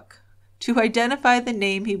phone book to identify the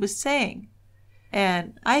name he was saying.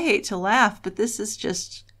 And I hate to laugh, but this is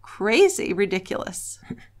just crazy ridiculous.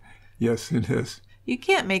 Yes, it is. You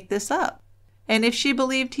can't make this up. And if she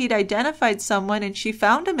believed he'd identified someone and she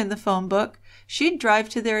found him in the phone book, she'd drive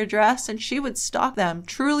to their address and she would stalk them,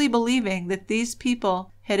 truly believing that these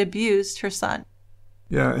people had abused her son.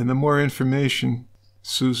 Yeah, and the more information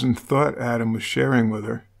Susan thought Adam was sharing with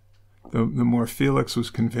her, the more Felix was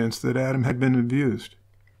convinced that Adam had been abused.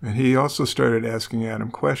 And he also started asking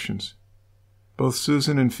Adam questions. Both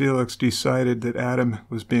Susan and Felix decided that Adam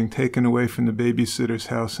was being taken away from the babysitter's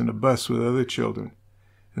house in a bus with other children,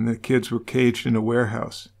 and the kids were caged in a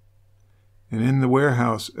warehouse. And in the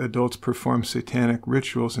warehouse, adults performed satanic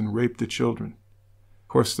rituals and raped the children. Of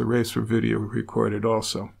course, the rapes were video recorded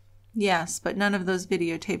also. Yes, but none of those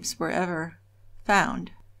videotapes were ever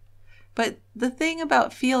found. But the thing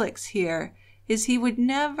about Felix here is he would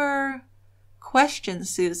never question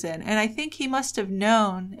Susan, and I think he must have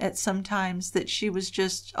known at some times that she was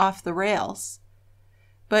just off the rails.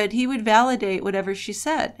 But he would validate whatever she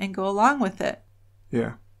said and go along with it.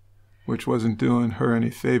 Yeah, which wasn't doing her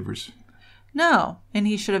any favors. No, and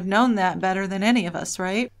he should have known that better than any of us,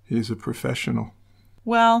 right? He's a professional.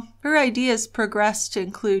 Well, her ideas progressed to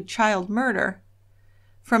include child murder.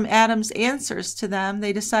 From Adam's answers to them,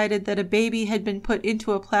 they decided that a baby had been put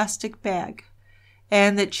into a plastic bag,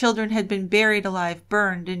 and that children had been buried alive,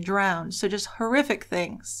 burned, and drowned, so just horrific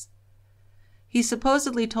things. He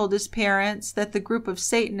supposedly told his parents that the group of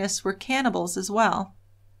Satanists were cannibals as well.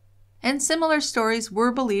 And similar stories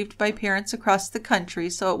were believed by parents across the country,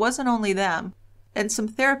 so it wasn't only them. And some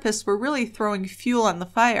therapists were really throwing fuel on the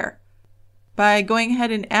fire by going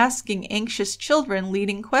ahead and asking anxious children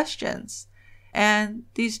leading questions. And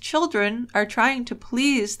these children are trying to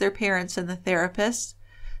please their parents and the therapist,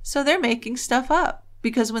 so they're making stuff up.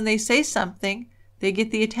 Because when they say something, they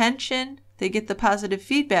get the attention, they get the positive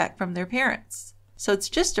feedback from their parents. So it's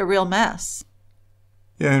just a real mess.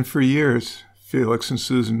 Yeah, and for years, Felix and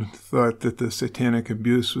Susan thought that the satanic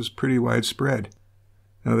abuse was pretty widespread.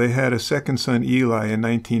 Now, they had a second son, Eli, in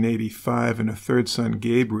 1985 and a third son,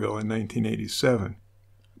 Gabriel, in 1987.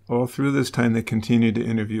 All through this time, they continued to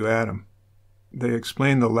interview Adam. They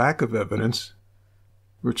explained the lack of evidence,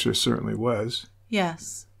 which there certainly was,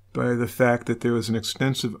 Yes. by the fact that there was an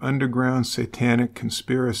extensive underground satanic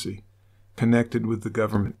conspiracy connected with the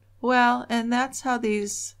government. Well, and that's how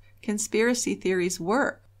these conspiracy theories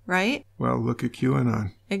work, right? Well, look at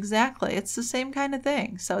QAnon. Exactly. It's the same kind of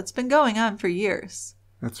thing. So it's been going on for years.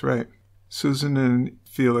 That's right. Susan and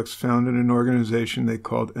Felix founded an organization they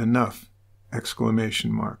called Enough!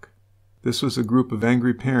 This was a group of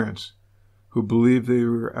angry parents who believed they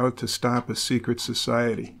were out to stop a secret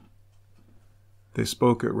society. They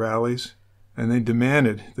spoke at rallies, and they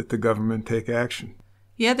demanded that the government take action.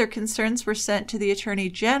 Yeah, their concerns were sent to the Attorney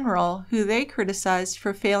General, who they criticized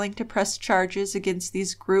for failing to press charges against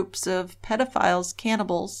these groups of pedophiles,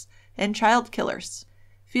 cannibals, and child killers.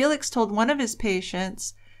 Felix told one of his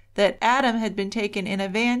patients that Adam had been taken in a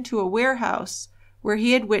van to a warehouse where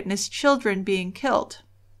he had witnessed children being killed.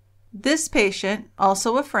 This patient,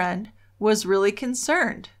 also a friend, was really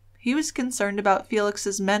concerned. He was concerned about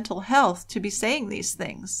Felix's mental health to be saying these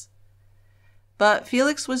things. But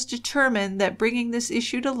Felix was determined that bringing this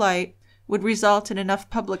issue to light would result in enough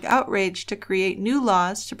public outrage to create new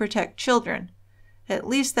laws to protect children. At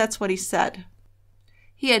least that's what he said.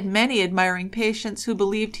 He had many admiring patients who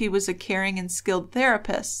believed he was a caring and skilled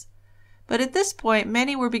therapist. But at this point,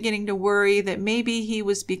 many were beginning to worry that maybe he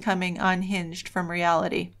was becoming unhinged from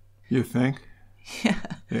reality. You think?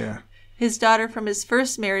 Yeah. His daughter from his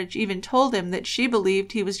first marriage even told him that she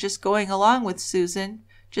believed he was just going along with Susan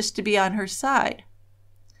just to be on her side.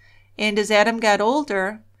 And as Adam got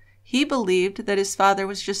older, he believed that his father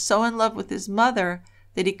was just so in love with his mother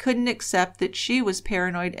that he couldn't accept that she was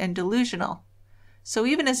paranoid and delusional. So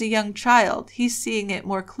even as a young child, he's seeing it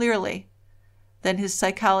more clearly than his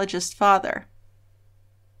psychologist father.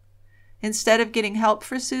 Instead of getting help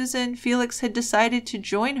for Susan, Felix had decided to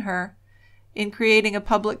join her in creating a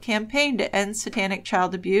public campaign to end satanic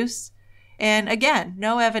child abuse. And again,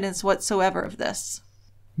 no evidence whatsoever of this.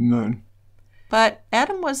 None. But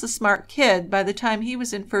Adam was a smart kid. By the time he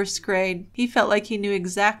was in first grade, he felt like he knew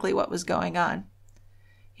exactly what was going on.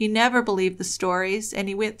 He never believed the stories, and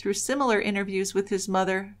he went through similar interviews with his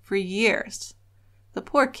mother for years. The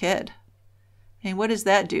poor kid. And what does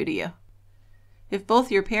that do to you? If both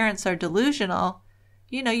your parents are delusional,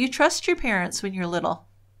 you trust your parents when you're little.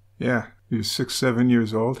 Yeah, you're 6, 7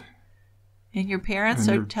 years old. And your parents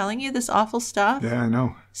are telling you this awful stuff? Yeah, I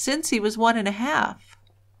know. Since he was 1.5.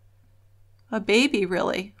 A baby,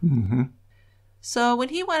 really. Mm-hmm. So when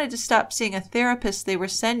he wanted to stop seeing a therapist they were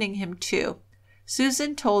sending him to,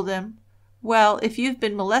 Susan told him, well, if you've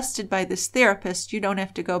been molested by this therapist, you don't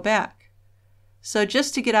have to go back. So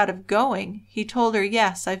just to get out of going, he told her,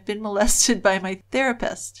 yes, I've been molested by my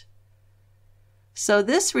therapist. So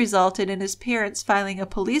this resulted in his parents filing a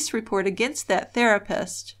police report against that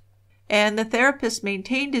therapist. And the therapist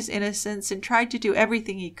maintained his innocence and tried to do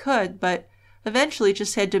everything he could, but eventually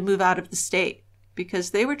just had to move out of the state because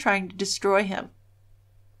they were trying to destroy him.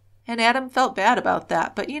 And Adam felt bad about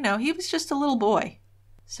that, but he was just a little boy.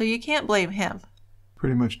 So you can't blame him.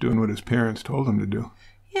 Pretty much doing what his parents told him to do.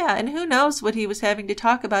 Yeah, and who knows what he was having to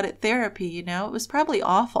talk about at therapy, It was probably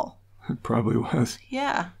awful. It probably was.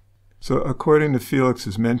 Yeah. So according to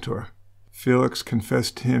Felix's mentor, Felix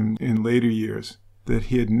confessed to him in later years that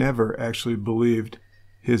he had never actually believed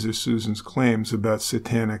his or Susan's claims about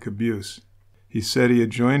satanic abuse. He said he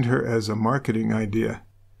had joined her as a marketing idea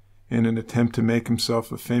in an attempt to make himself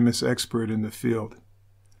a famous expert in the field.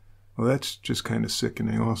 Well, that's just kind of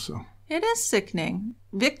sickening also. It is sickening.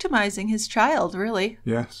 Victimizing his child, really.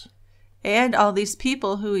 Yes. And all these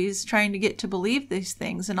people who he's trying to get to believe these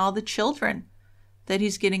things, and all the children that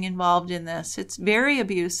he's getting involved in this. It's very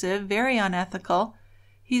abusive, very unethical,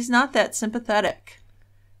 he's not that sympathetic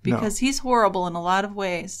because he's horrible in a lot of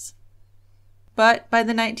ways. But by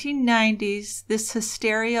the 1990s, this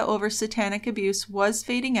hysteria over satanic abuse was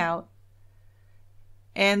fading out,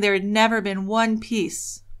 and there had never been one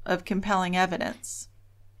piece of compelling evidence.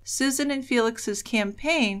 Susan and Felix's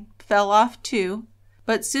campaign fell off too,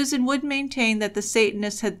 but Susan would maintain that the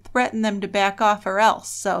Satanists had threatened them to back off or else,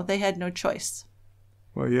 so they had no choice.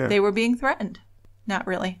 Well, yeah. They were being threatened. Not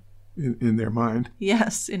really. In their mind.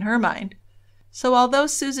 Yes, in her mind. So although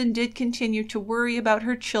Susan did continue to worry about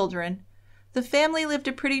her children, the family lived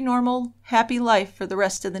a pretty normal, happy life for the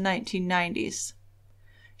rest of the 1990s.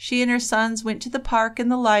 She and her sons went to the park and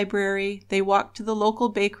the library. They walked to the local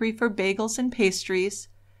bakery for bagels and pastries.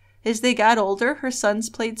 As they got older, her sons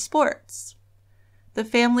played sports. The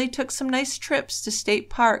family took some nice trips to state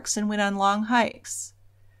parks and went on long hikes.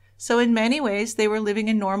 So in many ways, they were living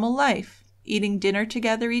a normal life, eating dinner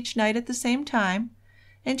together each night at the same time,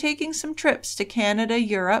 and taking some trips to Canada,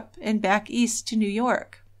 Europe, and back east to New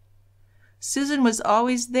York. Susan was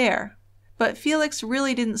always there, but Felix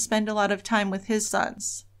really didn't spend a lot of time with his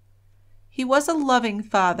sons. He was a loving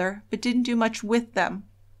father, but didn't do much with them,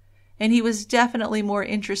 and he was definitely more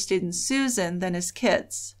interested in Susan than his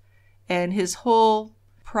kids, and his whole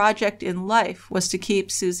project in life was to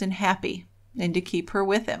keep Susan happy and to keep her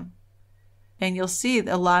with him. And you'll see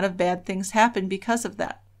a lot of bad things happen because of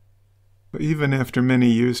that. But even after many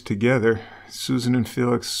years together, Susan and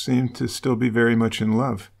Felix seemed to still be very much in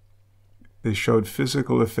love. They showed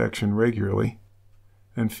physical affection regularly,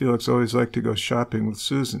 and Felix always liked to go shopping with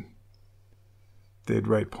Susan. They'd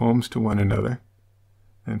write poems to one another,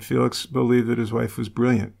 and Felix believed that his wife was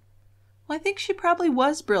brilliant. Well, I think she probably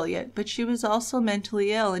was brilliant, but she was also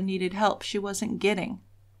mentally ill and needed help she wasn't getting.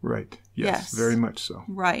 Right. Yes, very much so.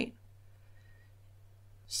 Right.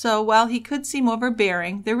 So while he could seem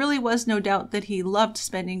overbearing, there really was no doubt that he loved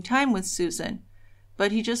spending time with Susan,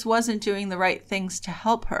 but he just wasn't doing the right things to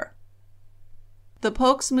help her. The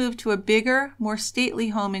Polks moved to a bigger, more stately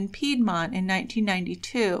home in Piedmont in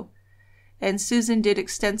 1992, and Susan did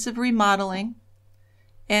extensive remodeling,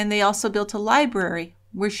 and they also built a library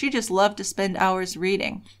where she just loved to spend hours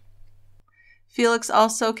reading. Felix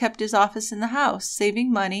also kept his office in the house,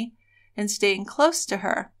 saving money and staying close to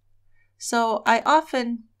her. So I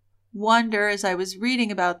often wonder, as I was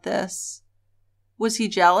reading about this, was he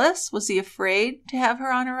jealous? Was he afraid to have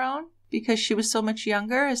her on her own because she was so much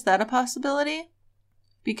younger? Is that a possibility?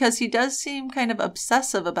 Because he does seem kind of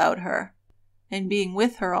obsessive about her and being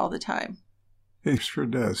with her all the time. He sure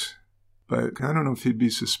does. But I don't know if he'd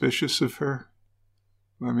be suspicious of her.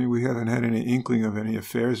 I mean, we haven't had any inkling of any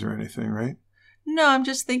affairs or anything, right? No, I'm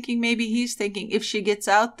just thinking maybe he's thinking if she gets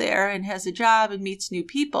out there and has a job and meets new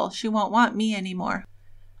people, she won't want me anymore.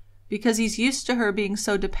 Because he's used to her being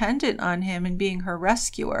so dependent on him and being her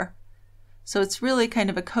rescuer. So it's really kind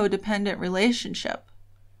of a codependent relationship.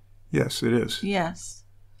 Yes, it is. Yes.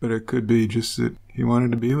 But it could be just that he wanted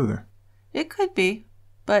to be with her. It could be.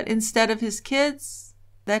 But instead of his kids,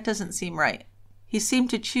 that doesn't seem right. He seemed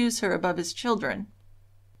to choose her above his children.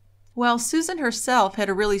 Well, Susan herself had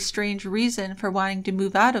a really strange reason for wanting to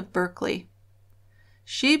move out of Berkeley.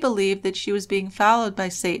 She believed that she was being followed by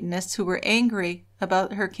Satanists who were angry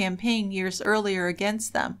about her campaign years earlier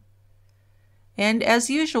against them. And as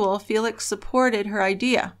usual, Felix supported her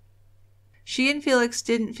idea. She and Felix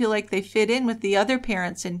didn't feel like they fit in with the other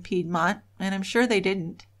parents in Piedmont, and I'm sure they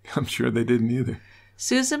didn't. I'm sure they didn't either.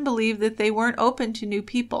 Susan believed that they weren't open to new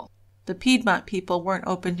people. The Piedmont people weren't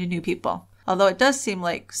open to new people. Although it does seem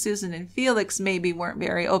like Susan and Felix maybe weren't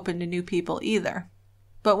very open to new people either.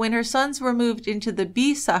 But when her sons were moved into the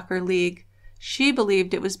B soccer league, she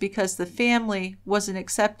believed it was because the family wasn't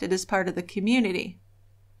accepted as part of the community.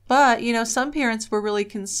 But, some parents were really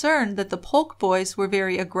concerned that the Polk boys were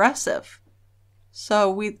very aggressive.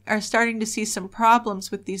 So we are starting to see some problems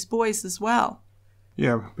with these boys as well.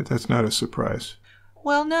 Yeah, but that's not a surprise.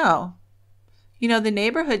 Well, no. The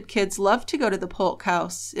neighborhood kids loved to go to the Polk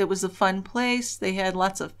house. It was a fun place. They had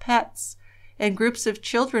lots of pets, and groups of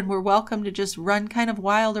children were welcome to just run kind of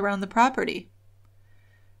wild around the property.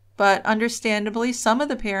 But understandably, some of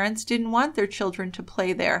the parents didn't want their children to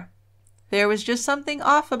play there. There was just something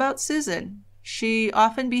off about Susan. She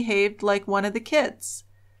often behaved like one of the kids.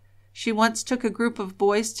 She once took a group of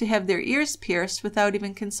boys to have their ears pierced without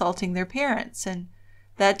even consulting their parents, and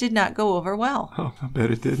that did not go over well. Oh, I bet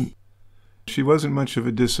it didn't. She wasn't much of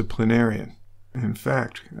a disciplinarian. In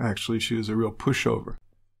fact, actually, she was a real pushover.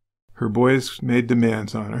 Her boys made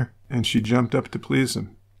demands on her, and she jumped up to please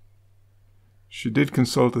them. She did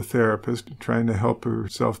consult a therapist, trying to help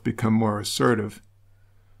herself become more assertive,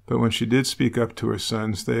 but when she did speak up to her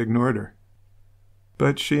sons, they ignored her.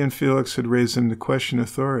 But she and Felix had raised them to question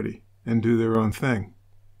authority and do their own thing,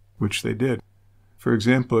 which they did. For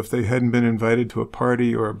example, if they hadn't been invited to a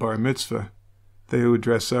party or a bar mitzvah, they would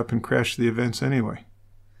dress up and crash the events anyway.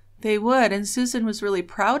 They would, and Susan was really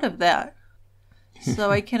proud of that. So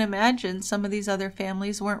I can imagine some of these other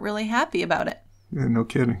families weren't really happy about it. Yeah, no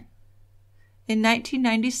kidding. In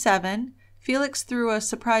 1997, Felix threw a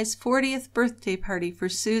surprise 40th birthday party for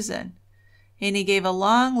Susan, and he gave a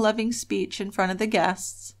long, loving speech in front of the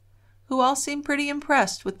guests, who all seemed pretty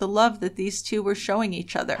impressed with the love that these two were showing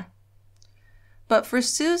each other. But for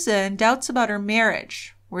Susan, doubts about her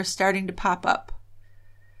marriage were starting to pop up.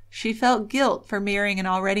 She felt guilt for marrying an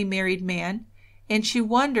already married man, and she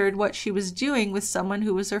wondered what she was doing with someone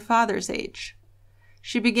who was her father's age.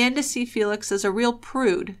 She began to see Felix as a real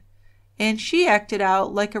prude, and she acted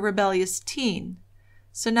out like a rebellious teen.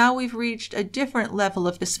 So now we've reached a different level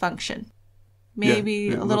of dysfunction.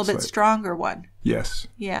 Maybe a little bit stronger one. Yes.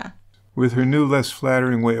 Yeah. With her new, less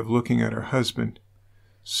flattering way of looking at her husband,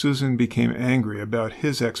 Susan became angry about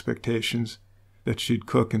his expectations that she'd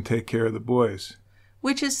cook and take care of the boys.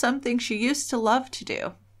 Which is something she used to love to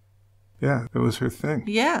do. Yeah, that was her thing.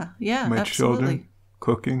 Yeah, My absolutely. children,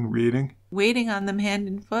 cooking, reading. Waiting on them hand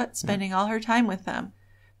and foot, spending all her time with them.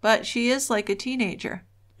 But she is like a teenager.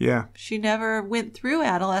 Yeah. She never went through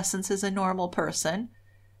adolescence as a normal person.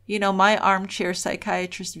 You know, my armchair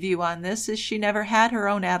psychiatrist view on this is she never had her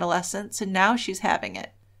own adolescence, and now she's having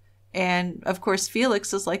it. And, of course,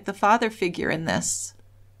 Felix is like the father figure in this.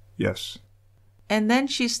 Yes. And then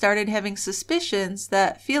she started having suspicions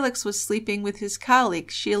that Felix was sleeping with his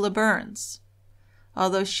colleague, Sheila Burns,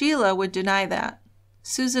 although Sheila would deny that.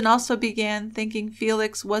 Susan also began thinking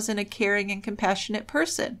Felix wasn't a caring and compassionate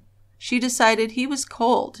person. She decided he was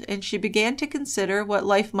cold, and she began to consider what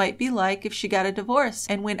life might be like if she got a divorce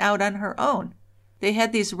and went out on her own. They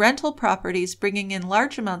had these rental properties bringing in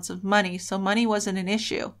large amounts of money, so money wasn't an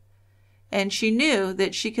issue. And she knew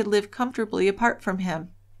that she could live comfortably apart from him.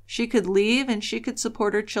 She could leave and she could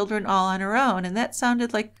support her children all on her own, and that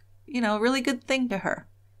sounded like, a really good thing to her.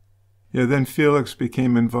 Yeah, then Felix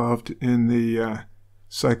became involved in the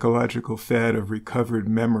psychological fad of recovered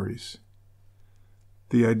memories.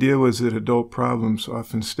 The idea was that adult problems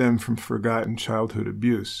often stem from forgotten childhood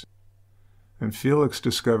abuse. And Felix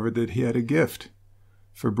discovered that he had a gift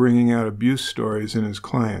for bringing out abuse stories in his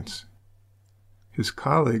clients. His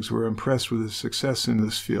colleagues were impressed with his success in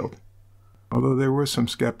this field, although there were some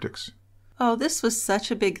skeptics. Oh, this was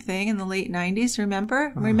such a big thing in the late 90s,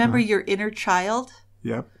 remember? Remember your inner child?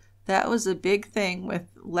 Yep. That was a big thing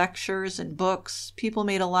with lectures and books. People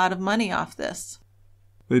made a lot of money off this.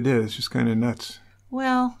 They did. It's just kind of nuts.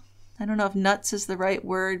 Well, I don't know if nuts is the right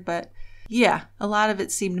word, but yeah, a lot of it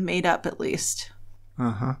seemed made up at least.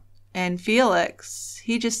 Uh-huh. And Felix,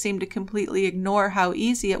 he just seemed to completely ignore how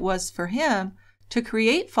easy it was for him to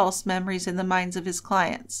create false memories in the minds of his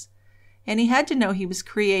clients. And he had to know he was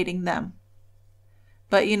creating them.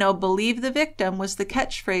 But, believe the victim was the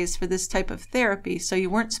catchphrase for this type of therapy, so you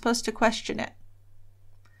weren't supposed to question it.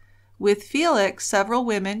 With Felix, several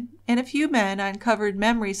women and a few men uncovered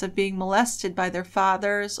memories of being molested by their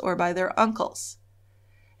fathers or by their uncles.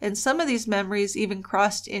 And some of these memories even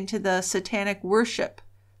crossed into the satanic worship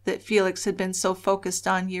that Felix had been so focused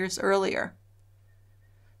on years earlier.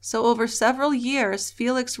 So over several years,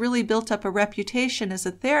 Felix really built up a reputation as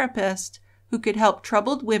a therapist who could help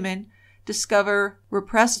troubled women discover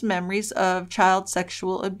repressed memories of child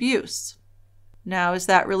sexual abuse. Now, is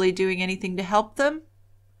that really doing anything to help them?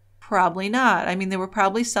 Probably not. I mean, there were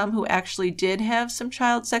probably some who actually did have some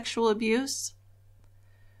child sexual abuse.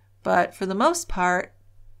 But for the most part,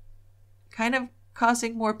 kind of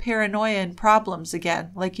causing more paranoia and problems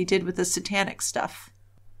again, like he did with the satanic stuff.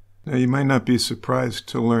 Now, you might not be surprised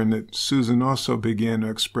to learn that Susan also began to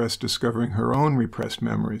express discovering her own repressed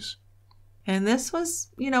memories. And this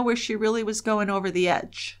was, where she really was going over the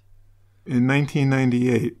edge. In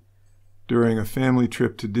 1998, during a family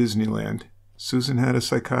trip to Disneyland, Susan had a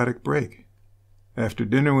psychotic break. After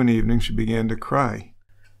dinner one evening, she began to cry,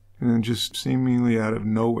 and just seemingly out of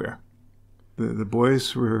nowhere. The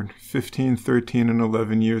boys were 15, 13, and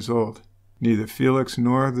 11 years old. Neither Felix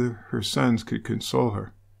nor her sons could console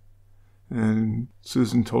her. And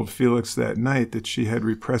Susan told Felix that night that she had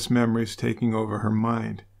repressed memories taking over her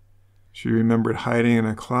mind. She remembered hiding in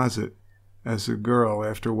a closet as a girl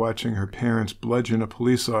after watching her parents bludgeon a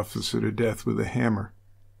police officer to death with a hammer.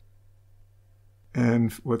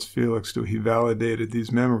 And what's Felix do? He validated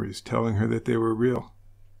these memories, telling her that they were real.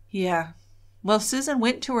 Yeah. Well, Susan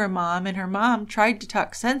went to her mom, and her mom tried to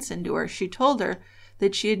talk sense into her. She told her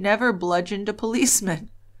that she had never bludgeoned a policeman.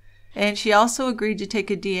 And she also agreed to take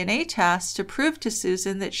a DNA test to prove to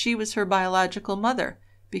Susan that she was her biological mother,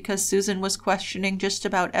 because Susan was questioning just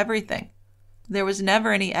about everything. There was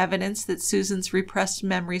never any evidence that Susan's repressed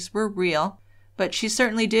memories were real, but she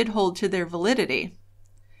certainly did hold to their validity.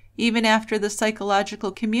 Even after the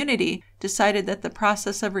psychological community decided that the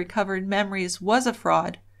process of recovered memories was a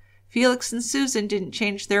fraud, Felix and Susan didn't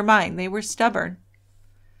change their mind. They were stubborn.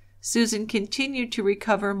 Susan continued to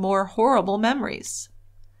recover more horrible memories.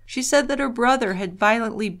 She said that her brother had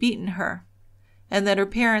violently beaten her and that her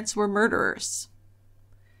parents were murderers.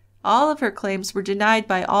 All of her claims were denied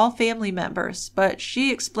by all family members, but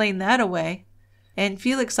she explained that away, and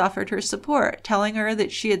Felix offered her support, telling her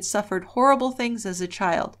that she had suffered horrible things as a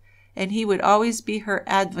child, and he would always be her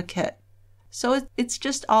advocate. So it's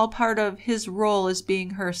just all part of his role as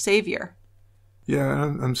being her savior. Yeah,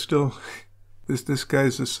 I'm still... This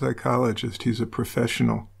guy's a psychologist. He's a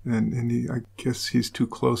professional, and I guess he's too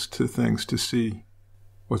close to things to see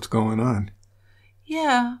what's going on.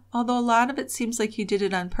 Yeah, although a lot of it seems like he did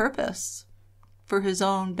it on purpose, for his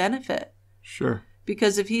own benefit. Sure.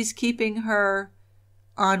 Because if he's keeping her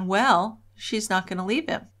unwell, she's not going to leave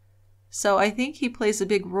him. So I think he plays a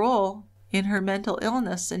big role in her mental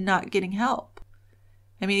illness and not getting help.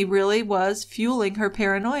 I mean, he really was fueling her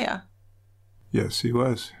paranoia. Yes, he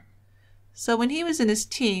was. So when he was in his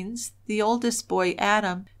teens, the oldest boy,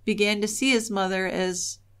 Adam, began to see his mother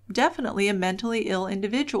as definitely a mentally ill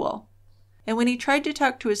individual. And when he tried to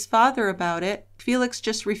talk to his father about it, Felix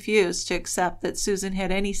just refused to accept that Susan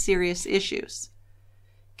had any serious issues.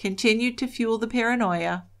 Continued to fuel the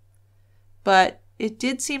paranoia, but it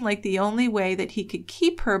did seem like the only way that he could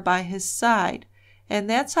keep her by his side, and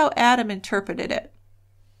that's how Adam interpreted it.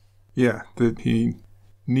 Yeah, that he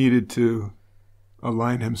needed to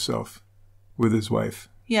align himself with his wife.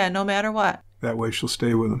 Yeah, no matter what. That way she'll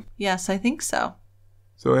stay with him. Yes, I think so.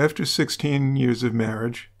 So after 16 years of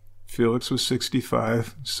marriage, Felix was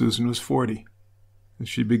 65, Susan was 40. And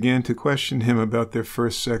she began to question him about their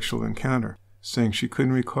first sexual encounter, saying she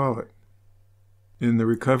couldn't recall it. In the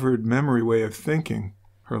recovered memory way of thinking,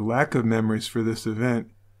 her lack of memories for this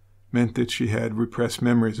event meant that she had repressed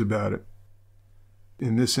memories about it.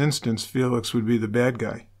 In this instance, Felix would be the bad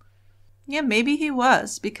guy. Yeah, maybe he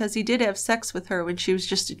was, because he did have sex with her when she was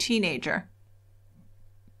just a teenager.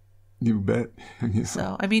 You bet. Yeah.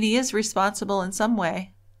 So, I mean, he is responsible in some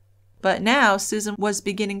way. But now Susan was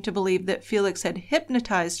beginning to believe that Felix had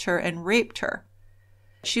hypnotized her and raped her.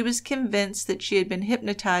 She was convinced that she had been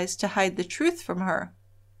hypnotized to hide the truth from her.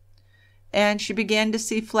 And she began to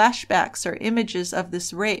see flashbacks or images of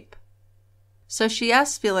this rape. So she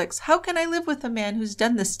asked Felix, "How can I live with a man who's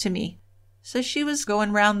done this to me?" So she was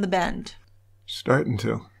going round the bend. Starting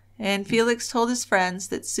to. And Felix told his friends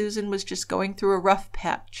that Susan was just going through a rough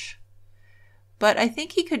patch. But I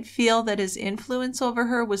think he could feel that his influence over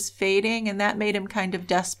her was fading, and that made him kind of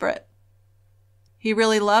desperate. He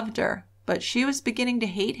really loved her, but she was beginning to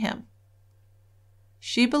hate him.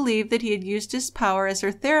 She believed that he had used his power as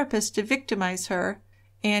her therapist to victimize her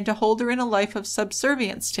and to hold her in a life of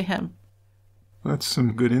subservience to him. That's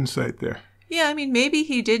some good insight there. Yeah, I mean, maybe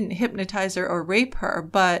he didn't hypnotize her or rape her,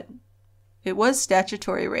 but it was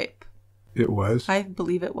statutory rape. It was? I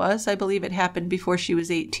believe it was. I believe it happened before she was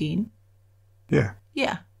 18. Yeah.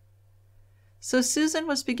 Yeah. So Susan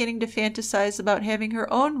was beginning to fantasize about having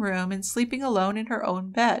her own room and sleeping alone in her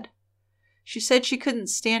own bed. She said she couldn't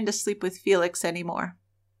stand to sleep with Felix anymore.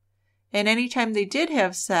 And any time they did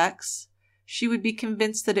have sex, she would be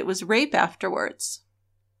convinced that it was rape afterwards.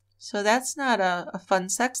 So that's not a fun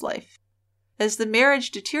sex life. As the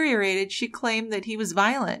marriage deteriorated, she claimed that he was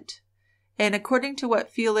violent. And according to what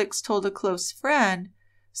Felix told a close friend,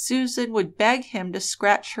 Susan would beg him to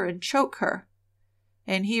scratch her and choke her.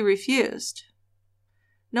 And he refused.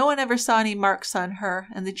 No one ever saw any marks on her,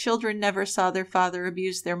 and the children never saw their father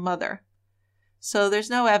abuse their mother. So there's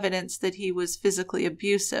no evidence that he was physically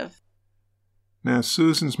abusive. Now,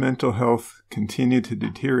 Susan's mental health continued to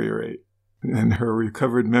deteriorate, and her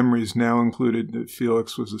recovered memories now included that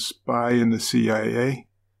Felix was a spy in the CIA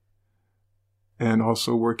and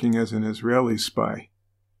also working as an Israeli spy.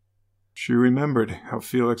 She remembered how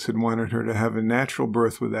Felix had wanted her to have a natural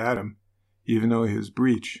birth with Adam, even though he was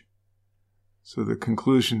breech. So the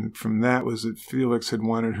conclusion from that was that Felix had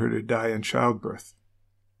wanted her to die in childbirth.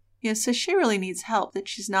 Yeah, so she really needs help that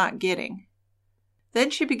she's not getting. Then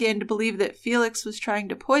she began to believe that Felix was trying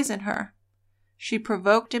to poison her. She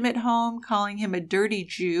provoked him at home, calling him a dirty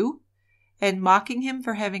Jew and mocking him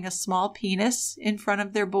for having a small penis in front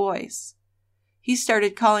of their boys. He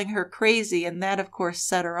started calling her crazy, and that, of course,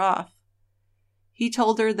 set her off. He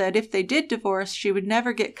told her that if they did divorce, she would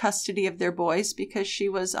never get custody of their boys because she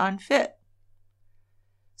was unfit.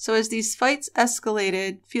 So as these fights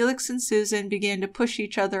escalated, Felix and Susan began to push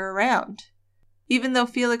each other around. Even though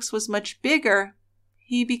Felix was much bigger,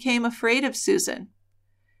 he became afraid of Susan.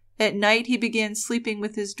 At night, he began sleeping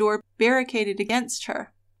with his door barricaded against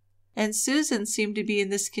her, and Susan seemed to be in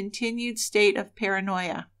this continued state of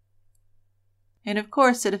paranoia. And of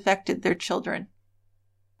course, it affected their children.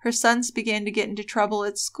 Her sons began to get into trouble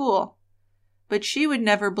at school, but she would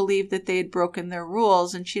never believe that they had broken their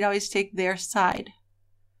rules, and she'd always take their side.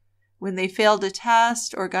 When they failed a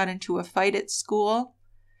test or got into a fight at school,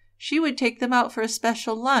 she would take them out for a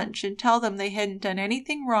special lunch and tell them they hadn't done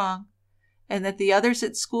anything wrong and that the others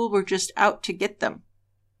at school were just out to get them.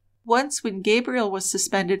 Once, when Gabriel was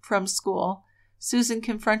suspended from school, Susan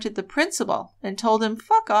confronted the principal and told him,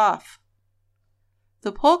 "Fuck off."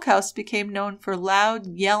 The Polk house became known for loud,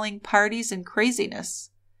 yelling parties and craziness.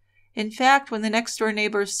 In fact, when the next-door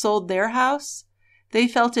neighbors sold their house, they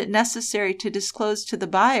felt it necessary to disclose to the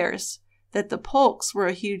buyers that the Polks were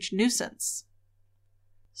a huge nuisance.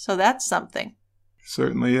 So that's something.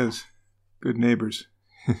 Certainly is. Good neighbors.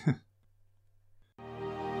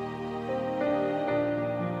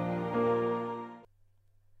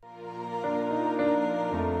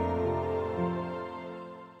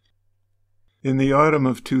 In the autumn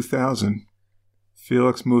of 2000,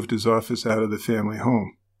 Felix moved his office out of the family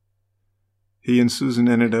home. He and Susan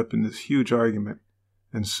ended up in this huge argument,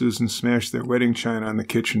 and Susan smashed their wedding china on the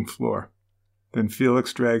kitchen floor. Then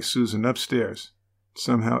Felix dragged Susan upstairs.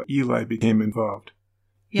 Somehow Eli became involved.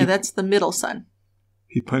 Yeah, that's the middle son.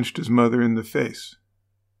 He punched his mother in the face.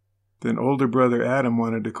 Then older brother Adam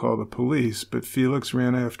wanted to call the police, but Felix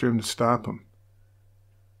ran after him to stop him.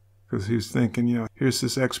 Because he was thinking, here's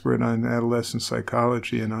this expert on adolescent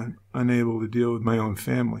psychology and I'm unable to deal with my own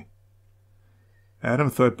family. Adam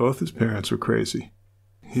thought both his parents were crazy.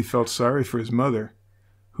 He felt sorry for his mother,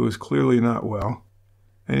 who was clearly not well,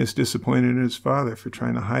 and he was disappointed in his father for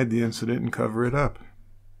trying to hide the incident and cover it up.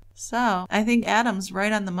 So, I think Adam's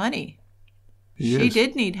right on the money. She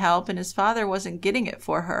did need help, and his father wasn't getting it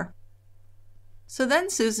for her. So then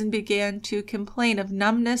Susan began to complain of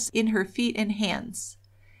numbness in her feet and hands,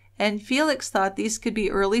 and Felix thought these could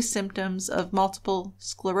be early symptoms of multiple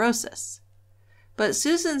sclerosis. But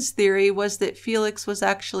Susan's theory was that Felix was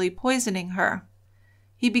actually poisoning her.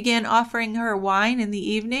 He began offering her wine in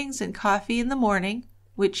the evenings and coffee in the morning,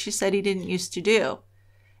 which she said he didn't used to do.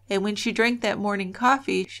 And when she drank that morning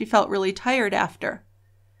coffee, she felt really tired after.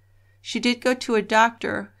 She did go to a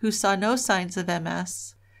doctor who saw no signs of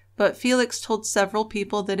MS, but Felix told several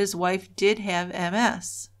people that his wife did have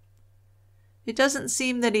MS. It doesn't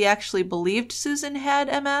seem that he actually believed Susan had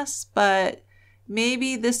MS, but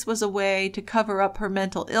maybe this was a way to cover up her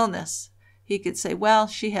mental illness. He could say, well,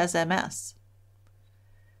 she has MS.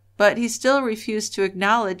 But he still refused to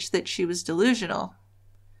acknowledge that she was delusional.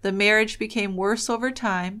 The marriage became worse over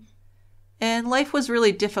time, and life was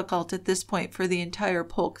really difficult at this point for the entire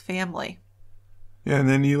Polk family. Yeah, and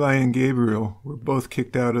then Eli and Gabriel were both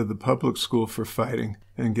kicked out of the public school for fighting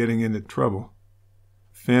and getting into trouble.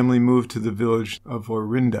 Family moved to the village of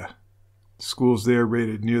Orinda. Schools there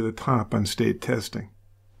rated near the top on state testing,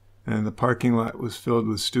 and the parking lot was filled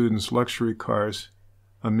with students' luxury cars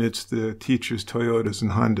amidst the teachers' Toyotas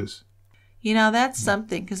and Hondas. That's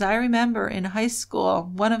something, because I remember in high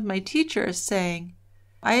school, one of my teachers saying,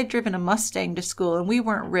 I had driven a Mustang to school, and we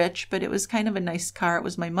weren't rich, but it was kind of a nice car. It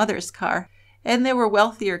was my mother's car. And there were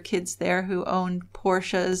wealthier kids there who owned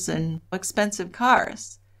Porsches and expensive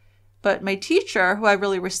cars. But my teacher, who I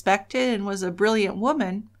really respected and was a brilliant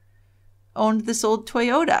woman, owned this old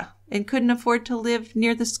Toyota and couldn't afford to live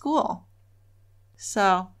near the school.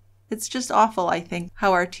 So it's just awful, I think,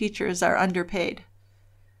 how our teachers are underpaid.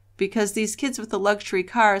 Because these kids with the luxury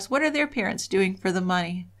cars, what are their parents doing for the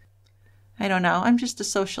money? I don't know. I'm just a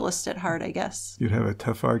socialist at heart, I guess. You'd have a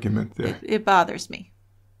tough argument there. It bothers me.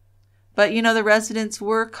 But, the residents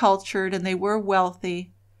were cultured and they were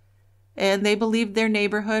wealthy, and they believed their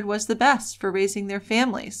neighborhood was the best for raising their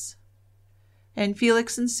families. And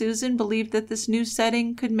Felix and Susan believed that this new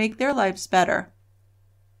setting could make their lives better.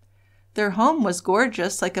 Their home was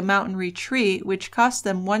gorgeous, like a mountain retreat, which cost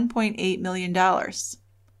them $1.8 million.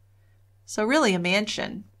 So really a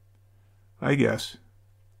mansion. I guess,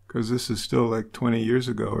 because this is still like 20 years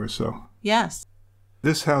ago or so. Yes.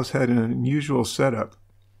 This house had an unusual setup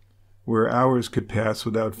where hours could pass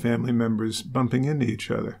without family members bumping into each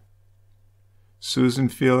other. Susan,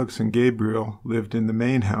 Felix, and Gabriel lived in the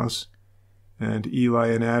main house, and Eli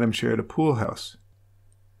and Adam shared a pool house.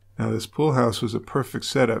 Now, this pool house was a perfect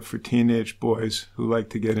setup for teenage boys who liked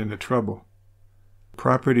to get into trouble.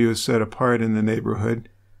 Property was set apart in the neighborhood,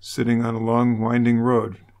 sitting on a long, winding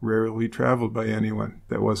road, rarely traveled by anyone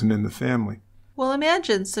that wasn't in the family. Well,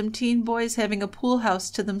 imagine some teen boys having a pool house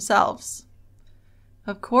to themselves.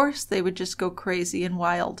 Of course they would just go crazy and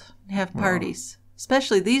wild and have parties,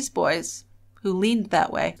 especially these boys who leaned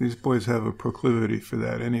that way. These boys have a proclivity for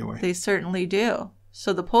that anyway. They certainly do.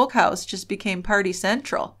 So the Polk house just became party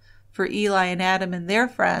central for Eli and Adam and their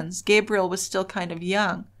friends. Gabriel was still kind of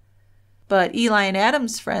young. But Eli and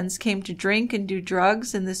Adam's friends came to drink and do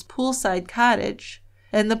drugs in this poolside cottage,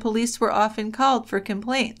 and the police were often called for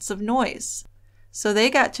complaints of noise. So they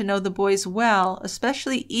got to know the boys well,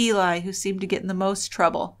 especially Eli, who seemed to get in the most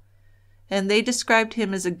trouble. And they described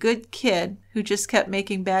him as a good kid who just kept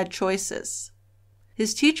making bad choices.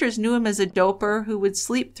 His teachers knew him as a doper who would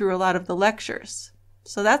sleep through a lot of the lectures.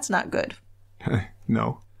 So that's not good.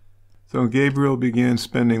 No. So Gabriel began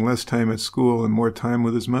spending less time at school and more time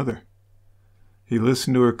with his mother. He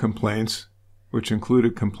listened to her complaints, which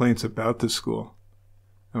included complaints about the school.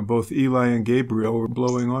 Now, both Eli and Gabriel were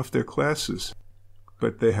blowing off their classes,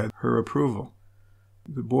 but they had her approval.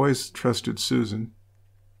 The boys trusted Susan,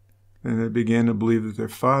 and they began to believe that their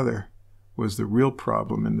father was the real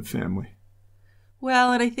problem in the family.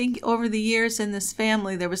 Well, and I think over the years in this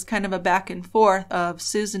family, there was kind of a back and forth of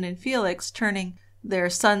Susan and Felix turning their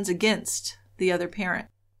sons against the other parent,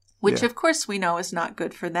 which of course we know is not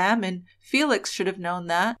good for them, and Felix should have known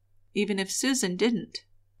that, even if Susan didn't.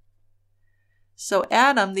 So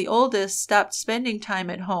Adam, the oldest, stopped spending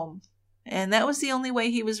time at home, and that was the only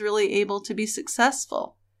way he was really able to be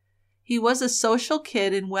successful. He was a social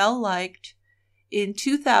kid and well-liked. In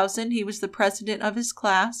 2000, he was the president of his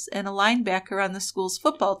class and a linebacker on the school's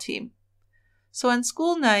football team. So on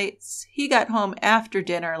school nights, he got home after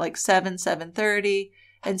dinner, like 7:30,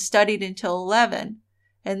 and studied until 11.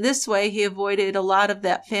 And this way, he avoided a lot of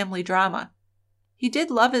that family drama. He did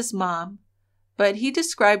love his mom, but he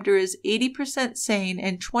described her as 80% sane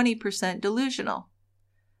and 20% delusional.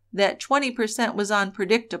 That 20% was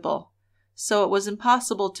unpredictable, so it was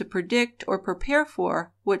impossible to predict or prepare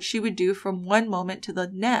for what she would do from one moment to the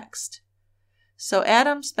next. So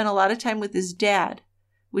Adam spent a lot of time with his dad,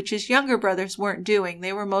 which his younger brothers weren't doing.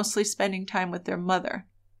 They were mostly spending time with their mother.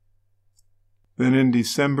 Then in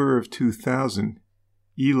December of 2000,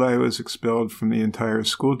 Eli was expelled from the entire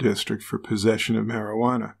school district for possession of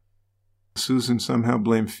marijuana. Susan somehow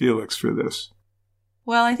blamed Felix for this.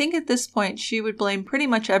 Well, I think at this point she would blame pretty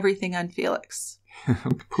much everything on Felix.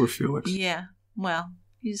 Poor Felix. Yeah, well,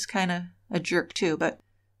 he's kind of a jerk too, but...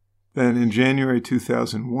 Then in January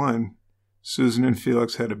 2001, Susan and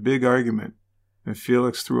Felix had a big argument, and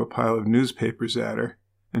Felix threw a pile of newspapers at her,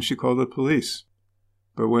 and she called the police.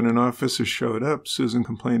 But when an officer showed up, Susan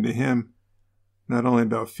complained to him, not only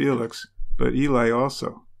about Felix, but Eli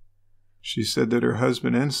also. She said that her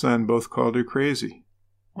husband and son both called her crazy.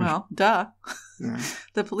 Well, duh. Yeah.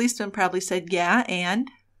 The policeman probably said, yeah, and?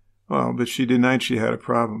 Well, but she denied she had a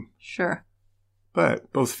problem. Sure.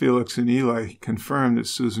 But both Felix and Eli confirmed that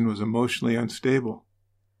Susan was emotionally unstable.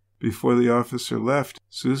 Before the officer left,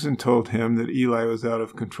 Susan told him that Eli was out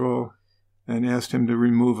of control and asked him to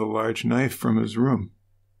remove a large knife from his room.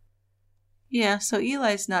 Yeah, so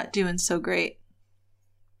Eli's not doing so great.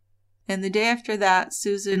 And the day after that,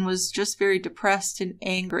 Susan was just very depressed and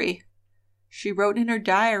angry. She wrote in her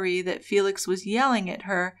diary that Felix was yelling at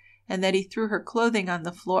her and that he threw her clothing on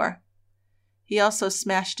the floor. He also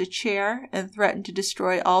smashed a chair and threatened to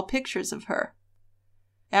destroy all pictures of her.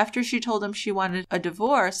 After she told him she wanted a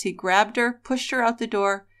divorce, he grabbed her, pushed her out the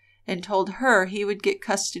door, and told her he would get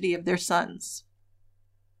custody of their sons.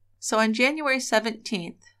 So on January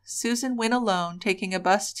 17th, Susan went alone, taking a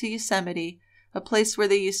bus to Yosemite, a place where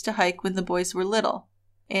they used to hike when the boys were little,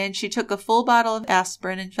 and she took a full bottle of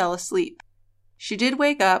aspirin and fell asleep. She did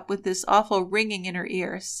wake up with this awful ringing in her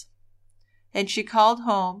ears. And she called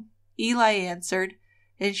home. Eli answered,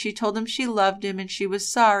 and she told him she loved him and she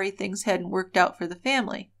was sorry things hadn't worked out for the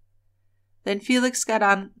family. Then Felix got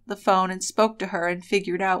on the phone and spoke to her and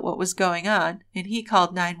figured out what was going on, and he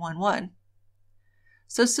called 911.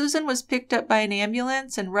 So Susan was picked up by an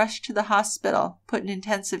ambulance and rushed to the hospital, put in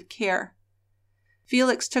intensive care.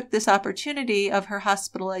 Felix took this opportunity of her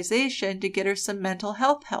hospitalization to get her some mental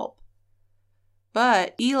health help.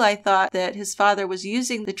 But Eli thought that his father was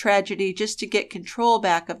using the tragedy just to get control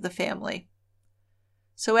back of the family.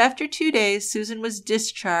 So after 2 days, Susan was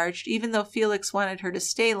discharged, even though Felix wanted her to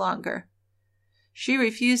stay longer. She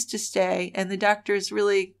refused to stay, and the doctors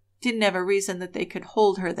really didn't have a reason that they could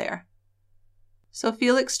hold her there. So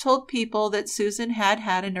Felix told people that Susan had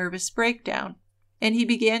had a nervous breakdown, and he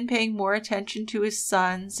began paying more attention to his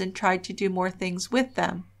sons and tried to do more things with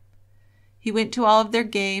them. He went to all of their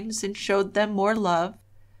games and showed them more love,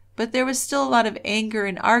 but there was still a lot of anger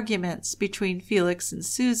and arguments between Felix and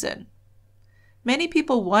Susan. Many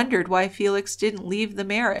people wondered why Felix didn't leave the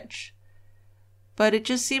marriage, but it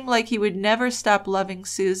just seemed like he would never stop loving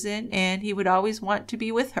Susan and he would always want to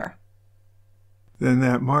be with her. Then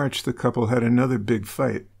that March, the couple had another big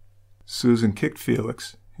fight. Susan kicked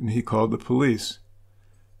Felix, and he called the police.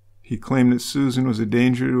 He claimed that Susan was a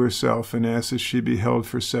danger to herself and asked that she be held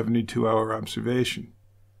for 72-hour observation.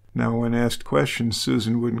 Now, when asked questions,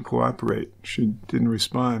 Susan wouldn't cooperate. She didn't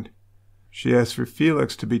respond. She asked for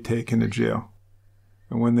Felix to be taken to jail.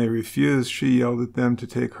 And when they refused, she yelled at them to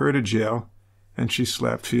take her to jail, and she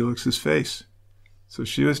slapped Felix's face. So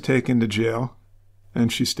she was taken to jail,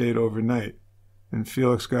 and she stayed overnight. And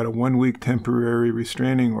Felix got a 1-week temporary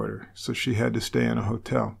restraining order, so she had to stay in a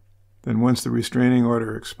hotel. Then once the restraining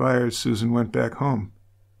order expired, Susan went back home.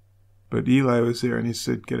 But Eli was there, and he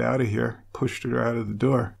said, "Get out of here," pushed her out of the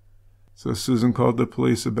door. So Susan called the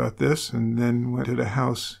police about this and then went to the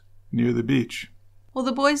house near the beach. Well,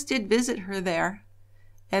 the boys did visit her there,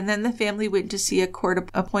 and then the family went to see a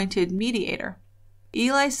court-appointed mediator.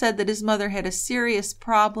 Eli said that his mother had a serious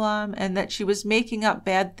problem and that she was making up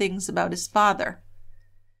bad things about his father.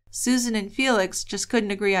 Susan and Felix just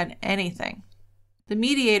couldn't agree on anything. The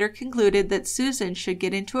mediator concluded that Susan should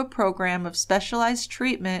get into a program of specialized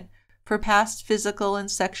treatment for past physical and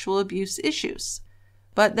sexual abuse issues.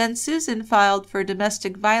 But then Susan filed for a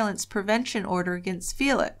domestic violence prevention order against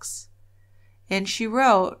Felix. And she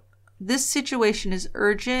wrote, "This situation is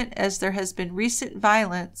urgent as there has been recent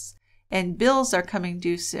violence and bills are coming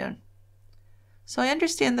due soon." So I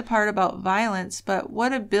understand the part about violence, but what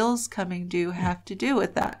do bills coming due have to do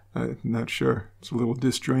with that? I'm not sure. It's a little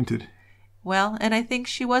disjointed. Well, and I think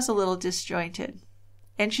she was a little disjointed.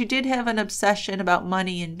 And she did have an obsession about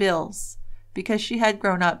money and bills, because she had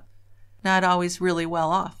grown up not always really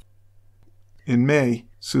well off. In May,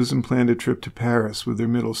 Susan planned a trip to Paris with her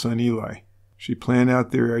middle son Eli. She planned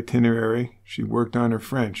out their itinerary. She worked on her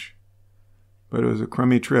French. But it was a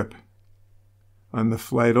crummy trip. On the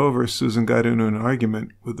flight over, Susan got into an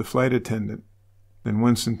argument with the flight attendant. Then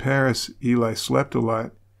once in Paris, Eli slept a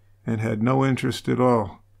lot and had no interest at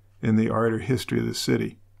all in the art or history of the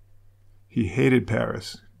city. He hated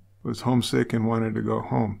Paris, was homesick, and wanted to go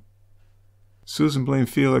home. Susan blamed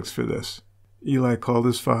Felix for this. Eli called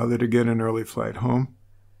his father to get an early flight home,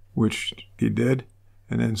 which he did,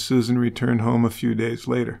 and then Susan returned home a few days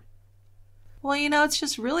later. Well, it's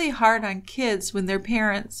just really hard on kids when their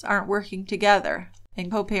parents aren't working together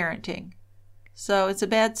and co-parenting. So it's a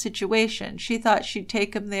bad situation. She thought she'd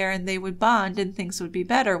take him there and they would bond and things would be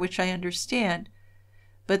better, which I understand.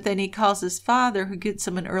 But then he calls his father, who gets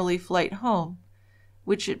him an early flight home,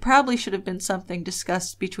 which it probably should have been something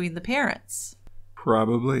discussed between the parents.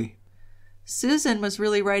 Probably. Susan was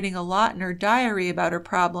really writing a lot in her diary about her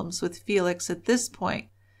problems with Felix at this point.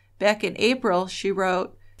 Back in April, she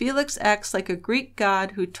wrote, "Felix acts like a Greek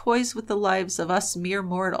god who toys with the lives of us mere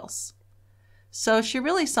mortals." So she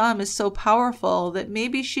really saw him as so powerful that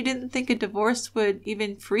maybe she didn't think a divorce would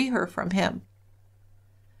even free her from him.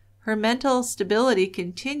 Her mental stability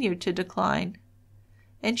continued to decline,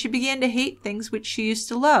 and she began to hate things which she used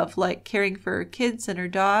to love, like caring for her kids and her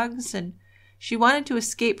dogs, and she wanted to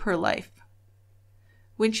escape her life.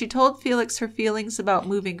 When she told Felix her feelings about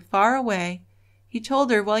moving far away, he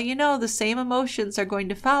told her, "Well, the same emotions are going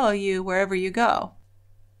to follow you wherever you go."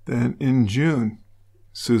 Then in June,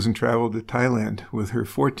 Susan traveled to Thailand with her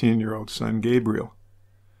 14-year-old son, Gabriel.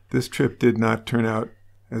 This trip did not turn out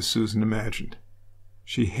as Susan imagined.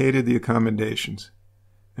 She hated the accommodations,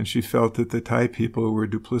 and she felt that the Thai people were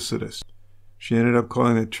duplicitous. She ended up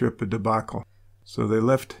calling the trip a debacle. So they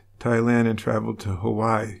left Thailand and traveled to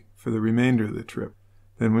Hawaii for the remainder of the trip.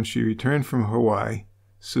 Then when she returned from Hawaii,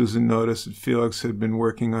 Susan noticed that Felix had been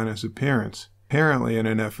working on his appearance, apparently in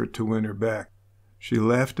an effort to win her back. She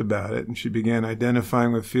laughed about it, and she began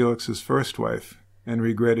identifying with Felix's first wife and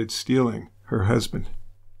regretted stealing her husband.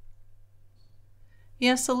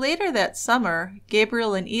 Yeah, so later that summer,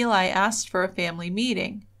 Gabriel and Eli asked for a family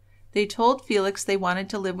meeting. They told Felix they wanted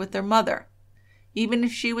to live with their mother. Even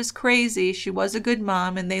if she was crazy, she was a good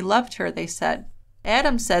mom and they loved her, they said.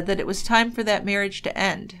 Adam said that it was time for that marriage to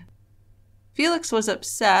end. Felix was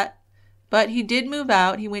upset, but he did move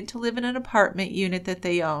out. He went to live in an apartment unit that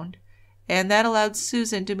they owned, and that allowed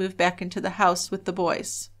Susan to move back into the house with the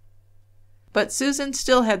boys. But Susan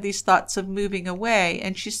still had these thoughts of moving away,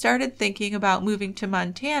 and she started thinking about moving to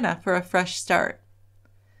Montana for a fresh start.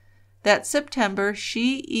 That September,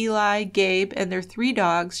 she, Eli, Gabe, and their 3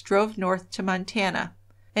 dogs drove north to Montana,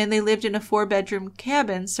 and they lived in a 4-bedroom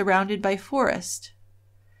cabin surrounded by forest.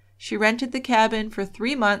 She rented the cabin for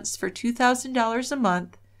 3 months for $2,000 a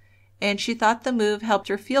month, and she thought the move helped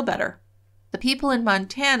her feel better. The people in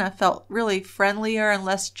Montana felt really friendlier and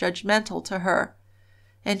less judgmental to her,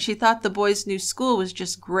 and she thought the boys' new school was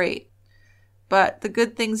just great. But the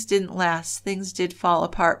good things didn't last. Things did fall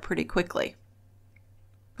apart pretty quickly.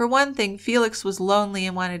 For one thing, Felix was lonely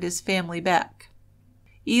and wanted his family back.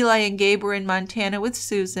 Eli and Gabe were in Montana with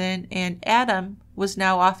Susan, and Adam was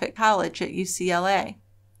now off at college at UCLA.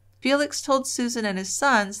 Felix told Susan and his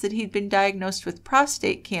sons that he'd been diagnosed with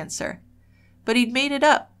prostate cancer, but he'd made it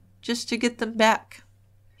up just to get them back.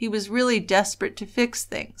 He was really desperate to fix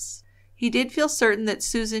things. He did feel certain that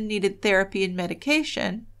Susan needed therapy and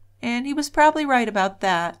medication, and he was probably right about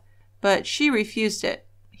that, but she refused it.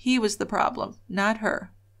 He was the problem, not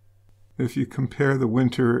her. If you compare the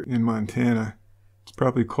winter in Montana, it's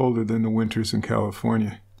probably colder than the winters in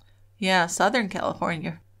California. Yeah, Southern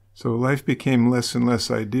California. So life became less and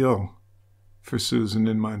less ideal for Susan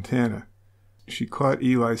in Montana. She caught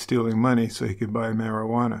Eli stealing money so he could buy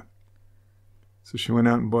marijuana. So she went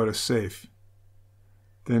out and bought a safe.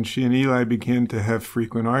 Then she and Eli began to have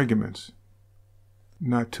frequent arguments.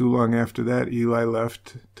 Not too long after that, Eli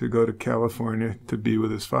left to go to California to be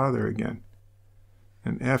with his father again.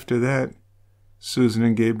 And after that, Susan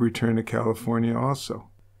and Gabe returned to California also.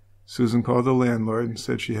 Susan called the landlord and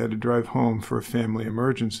said she had to drive home for a family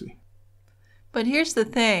emergency. But here's the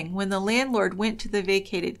thing. When the landlord went to the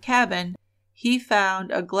vacated cabin, he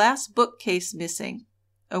found a glass bookcase missing,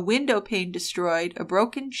 a window pane destroyed, a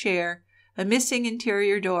broken chair, a missing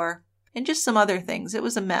interior door, and just some other things. It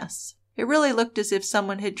was a mess. It really looked as if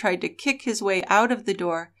someone had tried to kick his way out of the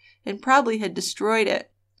door and probably had destroyed it.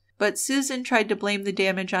 But Susan tried to blame the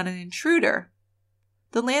damage on an intruder.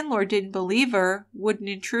 The landlord didn't believe her. Would an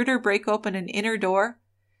intruder break open an inner door?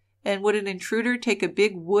 And would an intruder take a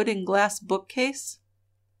big wood and glass bookcase?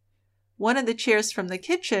 One of the chairs from the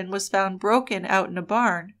kitchen was found broken out in a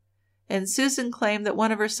barn, and Susan claimed that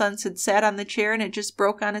one of her sons had sat on the chair and it just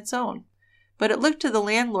broke on its own. But it looked to the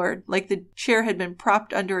landlord like the chair had been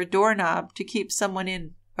propped under a doorknob to keep someone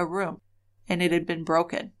in a room, and it had been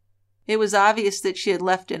broken. It was obvious that she had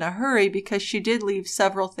left in a hurry because she did leave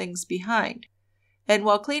several things behind. And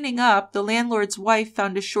while cleaning up, the landlord's wife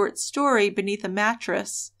found a short story beneath a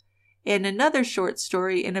mattress and another short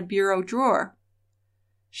story in a bureau drawer.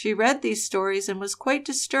 She read these stories and was quite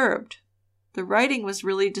disturbed. The writing was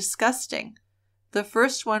really disgusting. The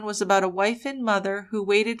first one was about a wife and mother who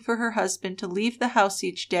waited for her husband to leave the house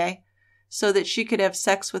each day so that she could have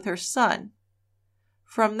sex with her son.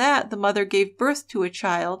 From that, the mother gave birth to a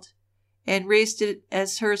child and raised it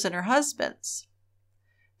as hers and her husband's.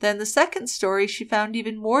 Then the second story she found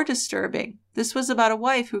even more disturbing. This was about a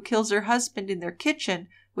wife who kills her husband in their kitchen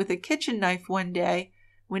with a kitchen knife one day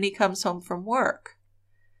when he comes home from work.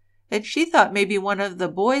 And she thought maybe one of the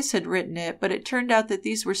boys had written it, but it turned out that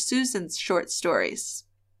these were Susan's short stories.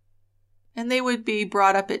 And they would be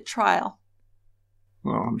brought up at trial.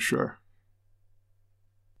 Well, I'm sure.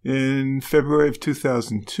 In February of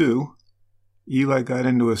 2002, Eli got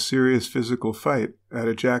into a serious physical fight at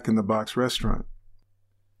a Jack in the Box restaurant.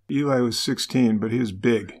 Eli was 16, but he was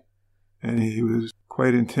big, and he was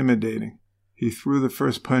quite intimidating. He threw the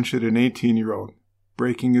first punch at an 18-year-old,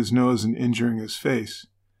 breaking his nose and injuring his face.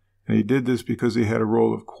 And he did this because he had a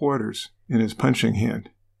roll of quarters in his punching hand.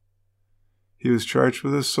 He was charged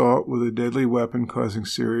with assault with a deadly weapon causing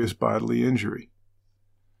serious bodily injury.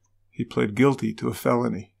 He pled guilty to a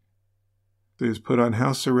felony. He was put on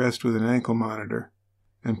house arrest with an ankle monitor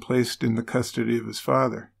and placed in the custody of his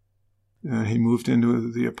father. And he moved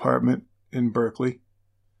into the apartment in Berkeley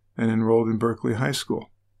and enrolled in Berkeley High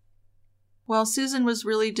School. Well, Susan was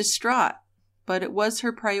really distraught, but it was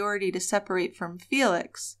her priority to separate from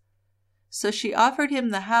Felix. So she offered him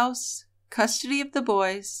the house, custody of the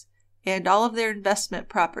boys, and all of their investment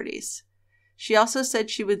properties. She also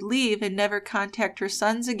said she would leave and never contact her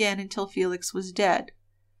sons again until Felix was dead.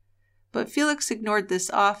 But Felix ignored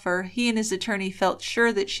this offer. He and his attorney felt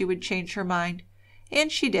sure that she would change her mind,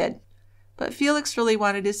 and she did. But Felix really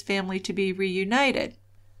wanted his family to be reunited,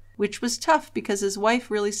 which was tough because his wife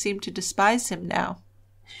really seemed to despise him now.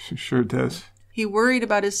 She sure does. He worried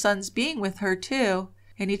about his sons being with her, too,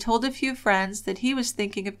 and he told a few friends that he was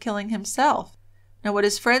thinking of killing himself. Now, what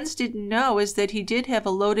his friends didn't know is that he did have a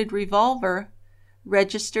loaded revolver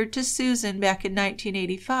registered to Susan back in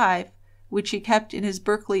 1985, which he kept in his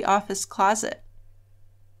Berkeley office closet.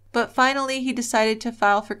 But finally, he decided to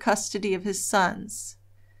file for custody of his sons.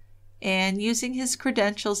 And using his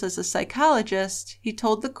credentials as a psychologist, he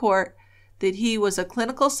told the court that he was a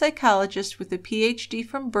clinical psychologist with a PhD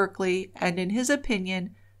from Berkeley and, in his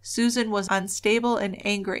opinion, Susan was unstable and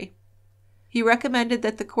angry. He recommended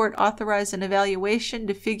that the court authorize an evaluation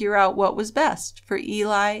to figure out what was best for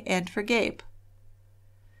Eli and for Gabe.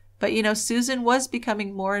 But Susan was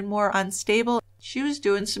becoming more and more unstable. She was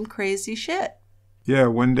doing some crazy shit. Yeah,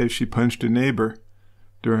 one day she punched a neighbor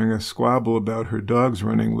during a squabble about her dogs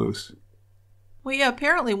running loose. Well, yeah,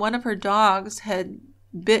 apparently one of her dogs had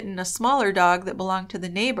bitten a smaller dog that belonged to the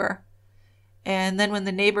neighbor. And then when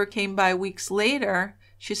the neighbor came by weeks later,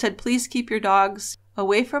 she said, "Please keep your dogs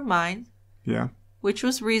away from mine." Yeah. Which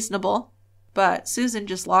was reasonable, but Susan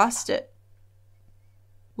just lost it.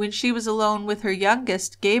 When she was alone with her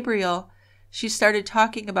youngest, Gabriel, she started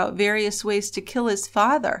talking about various ways to kill his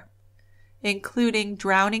father, including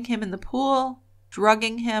drowning him in the pool,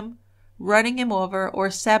 drugging him, running him over, or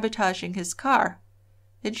sabotaging his car.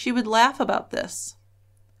 And she would laugh about this.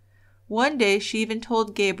 One day, she even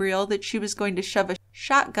told Gabriel that she was going to shove a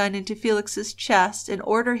shotgun into Felix's chest and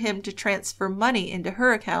order him to transfer money into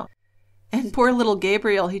her account. And poor little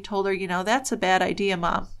Gabriel, he told her, "That's a bad idea,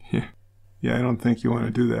 Mom." Yeah, I don't think you want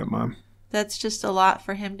to do that, Mom. That's just a lot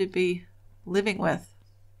for him to be living with.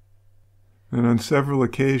 And on several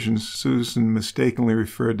occasions, Susan mistakenly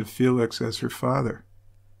referred to Felix as her father.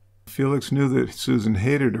 Felix knew that Susan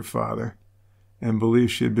hated her father and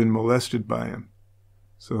believed she had been molested by him.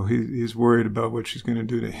 So he's worried about what she's going to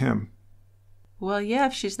do to him. Well, yeah,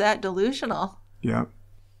 if she's that delusional. Yeah.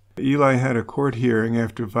 Eli had a court hearing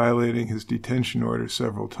after violating his detention order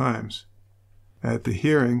several times. At the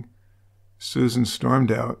hearing, Susan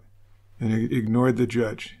stormed out and ignored the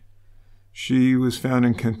judge. She was found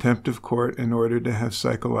in contempt of court and ordered to have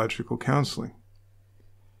psychological counseling.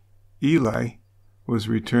 Eli was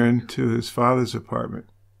returned to his father's apartment,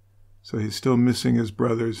 so he's still missing his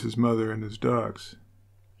brothers, his mother, and his dogs.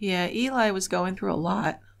 Yeah, Eli was going through a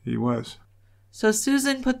lot. He was. So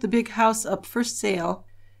Susan put the big house up for sale,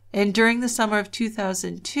 and during the summer of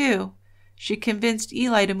 2002, she convinced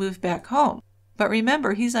Eli to move back home. But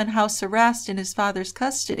remember, he's on house arrest in his father's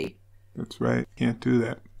custody. That's right. Can't do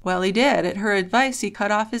that. Well, he did. At her advice, he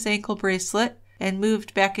cut off his ankle bracelet and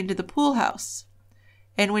moved back into the pool house.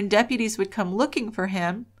 And when deputies would come looking for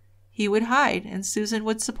him, he would hide, and Susan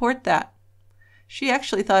would support that. She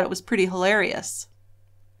actually thought it was pretty hilarious.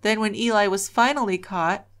 Then when Eli was finally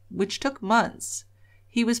caught, which took months,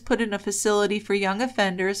 he was put in a facility for young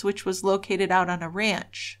offenders, which was located out on a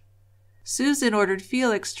ranch. Susan ordered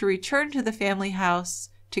Felix to return to the family house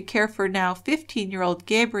to care for now 15-year-old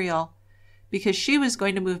Gabriel, because she was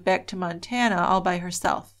going to move back to Montana all by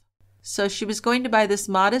herself. So she was going to buy this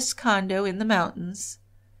modest condo in the mountains,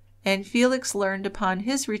 and Felix learned upon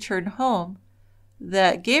his return home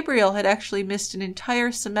that Gabriel had actually missed an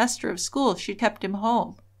entire semester of school. She kept him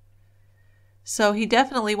home. So he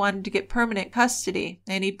definitely wanted to get permanent custody,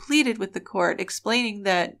 and he pleaded with the court, explaining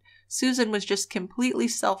that Susan was just completely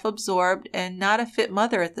self-absorbed and not a fit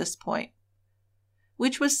mother at this point,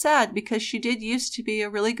 which was sad because she did used to be a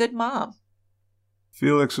really good mom.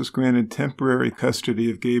 Felix was granted temporary custody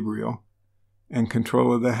of Gabriel and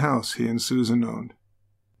control of the house he and Susan owned.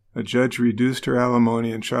 A judge reduced her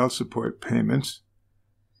alimony and child support payments,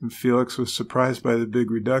 and Felix was surprised by the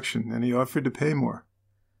big reduction, and he offered to pay more.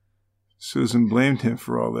 Susan blamed him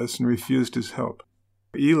for all this and refused his help.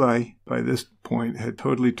 Eli, by this point, had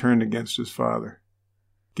totally turned against his father.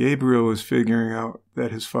 Gabriel was figuring out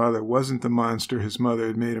that his father wasn't the monster his mother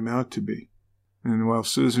had made him out to be. And while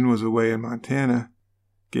Susan was away in Montana,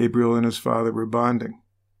 Gabriel and his father were bonding.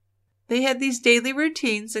 They had these daily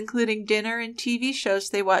routines, including dinner and TV shows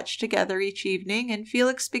they watched together each evening, and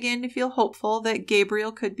Felix began to feel hopeful that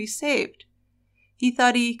Gabriel could be saved. He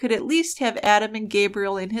thought he could at least have Adam and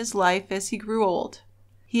Gabriel in his life as he grew old.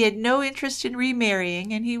 He had no interest in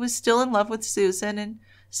remarrying, and he was still in love with Susan and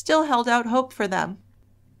still held out hope for them.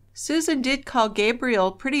 Susan did call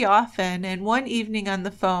Gabriel pretty often, and one evening on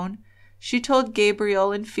the phone, she told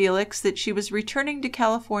Gabriel and Felix that she was returning to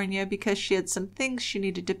California because she had some things she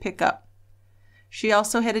needed to pick up. She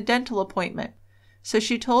also had a dental appointment, so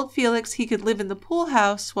she told Felix he could live in the pool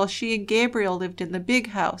house while she and Gabriel lived in the big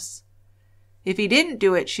house. If he didn't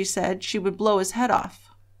do it, she said, she would blow his head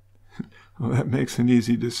off. Well, that makes an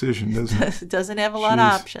easy decision, doesn't it? It doesn't have a lot of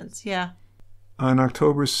options, yeah. On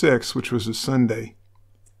October 6th, which was a Sunday,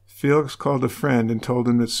 Felix called a friend and told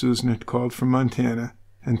him that Susan had called from Montana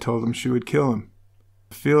and told him she would kill him.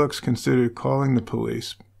 Felix considered calling the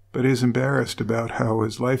police, but he was embarrassed about how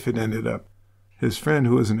his life had ended up. His friend,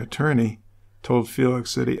 who was an attorney, told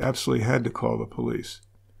Felix that he absolutely had to call the police.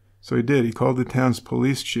 So he did. He called the town's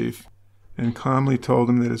police chief and calmly told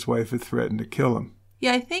him that his wife had threatened to kill him.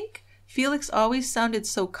 Yeah, I think Felix always sounded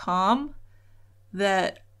so calm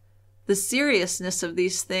that the seriousness of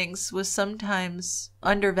these things was sometimes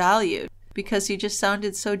undervalued because he just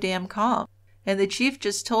sounded so damn calm. And the chief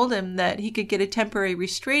just told him that he could get a temporary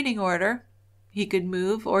restraining order, he could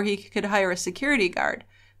move, or he could hire a security guard.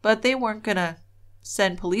 But they weren't going to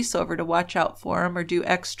send police over to watch out for him or do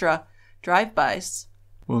extra drive-bys.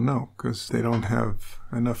 Well, no, because they don't have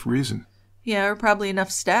enough reason. Yeah, or probably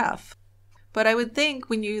enough staff. But I would think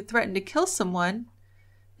when you threaten to kill someone,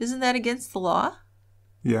 isn't that against the law?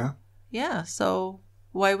 Yeah. Yeah, so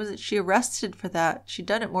why wasn't she arrested for that? She'd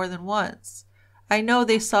done it more than once. I know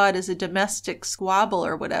they saw it as a domestic squabble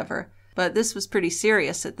or whatever, but this was pretty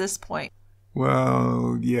serious at this point.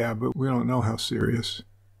 Well, yeah, but we don't know how serious.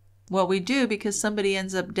 Well, we do because somebody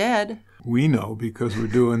ends up dead. We know because we're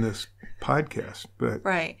doing this podcast, but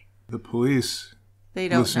right. The police, they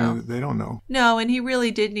don't know. They don't know. No, and he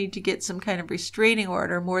really did need to get some kind of restraining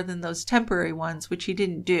order more than those temporary ones, which he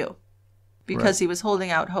didn't do because he was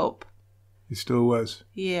holding out hope. He still was.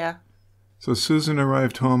 Yeah. So Susan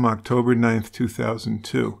arrived home October 9th,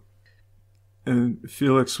 2002, and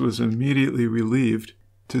Felix was immediately relieved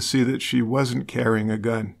to see that she wasn't carrying a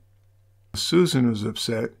gun. Susan was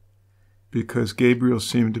upset because Gabriel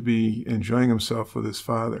seemed to be enjoying himself with his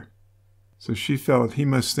father. So she felt he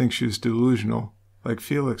must think she was delusional, like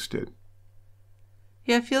Felix did.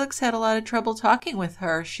 Yeah, Felix had a lot of trouble talking with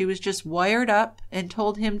her. She was just wired up and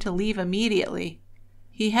told him to leave immediately.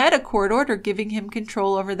 He had a court order giving him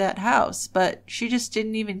control over that house, but she just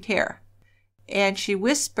didn't even care. And she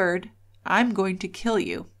whispered, "I'm going to kill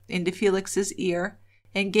you," into Felix's ear,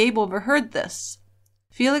 and Gabe overheard this.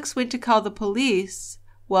 Felix went to call the police,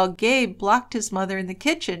 while Gabe blocked his mother in the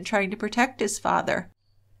kitchen trying to protect his father.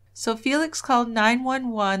 So Felix called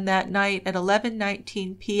 911 that night at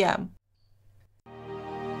 11:19 p.m.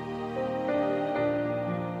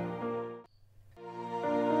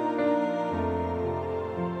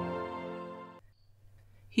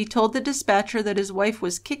 He told the dispatcher that his wife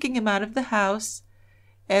was kicking him out of the house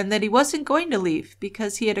and that he wasn't going to leave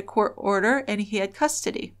because he had a court order and he had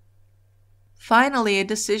custody. Finally, a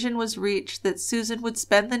decision was reached that Susan would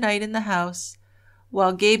spend the night in the house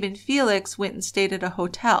while Gabe and Felix went and stayed at a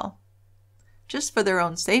hotel. Just for their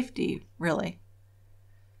own safety, really.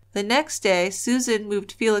 The next day, Susan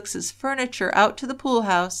moved Felix's furniture out to the pool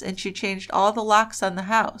house and she changed all the locks on the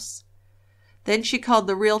house. Then she called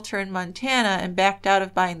the realtor in Montana and backed out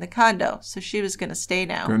of buying the condo, so she was going to stay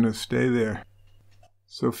now. Going to stay there.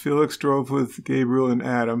 So Felix drove with Gabriel and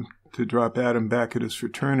Adam to drop Adam back at his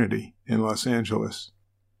fraternity in Los Angeles.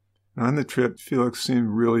 On the trip, Felix seemed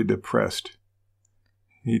really depressed.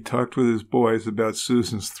 He talked with his boys about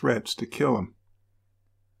Susan's threats to kill him.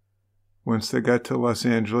 Once they got to Los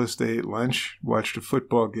Angeles, they ate lunch, watched a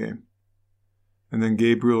football game. And then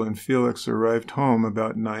Gabriel and Felix arrived home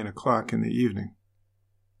about 9 o'clock in the evening.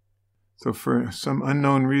 So for some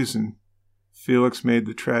unknown reason, Felix made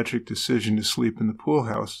the tragic decision to sleep in the pool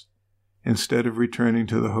house instead of returning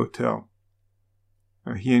to the hotel.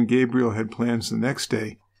 He and Gabriel had plans the next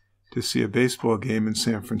day to see a baseball game in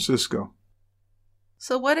San Francisco.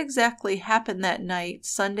 So what exactly happened that night,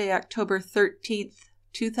 Sunday, October 13th,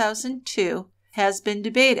 2002, has been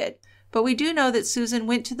debated. But we do know that Susan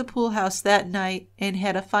went to the pool house that night and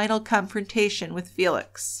had a final confrontation with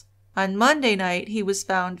Felix. On Monday night, he was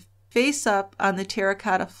found face up on the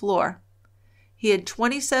terracotta floor. He had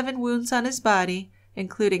 27 wounds on his body,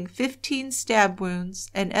 including 15 stab wounds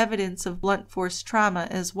and evidence of blunt force trauma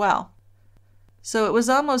as well. So it was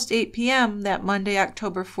almost 8 p.m. that Monday,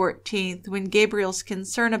 October 14th, when Gabriel's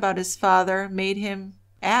concern about his father made him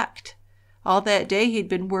act. All that day he'd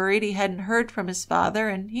been worried he hadn't heard from his father,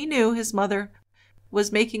 and he knew his mother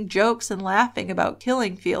was making jokes and laughing about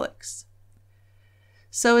killing Felix.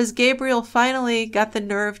 So as Gabriel finally got the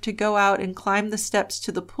nerve to go out and climb the steps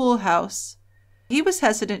to the pool house, he was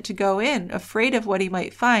hesitant to go in, afraid of what he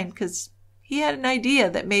might find, because he had an idea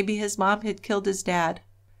that maybe his mom had killed his dad.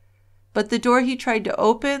 But the door he tried to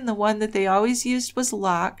open, the one that they always used, was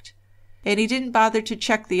locked, and he didn't bother to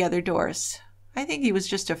check the other doors. I think he was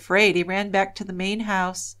just afraid. He ran back to the main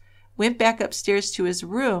house, went back upstairs to his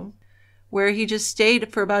room, where he just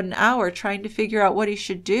stayed for about an hour trying to figure out what he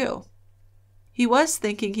should do. He was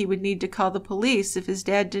thinking he would need to call the police if his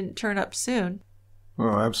dad didn't turn up soon.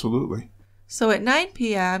 Oh, absolutely. So at 9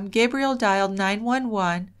 p.m., Gabriel dialed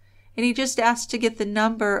 911, and he just asked to get the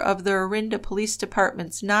number of the Orinda Police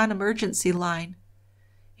Department's non-emergency line.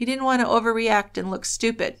 He didn't want to overreact and look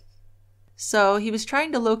stupid. So he was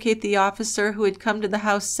trying to locate the officer who had come to the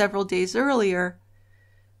house several days earlier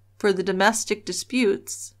for the domestic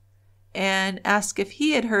disputes and ask if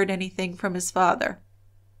he had heard anything from his father.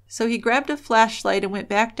 So he grabbed a flashlight and went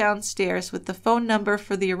back downstairs with the phone number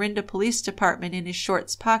for the Orinda Police Department in his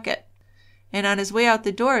shorts pocket. And on his way out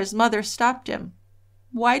the door, his mother stopped him.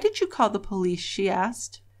 "Why did you call the police?" she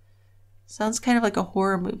asked. Sounds kind of like a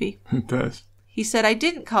horror movie. It does. He said, "I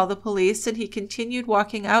didn't call the police," and he continued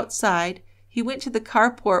walking outside. He went to the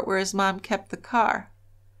carport where his mom kept the car.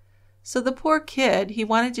 So the poor kid, he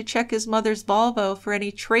wanted to check his mother's Volvo for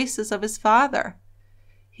any traces of his father.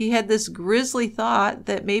 He had this grisly thought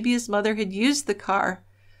that maybe his mother had used the car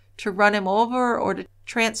to run him over or to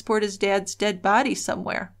transport his dad's dead body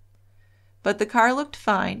somewhere. But the car looked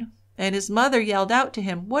fine, and his mother yelled out to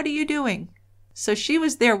him, "What are you doing?" So she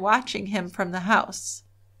was there watching him from the house.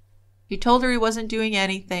 He told her he wasn't doing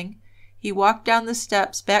anything. He walked down the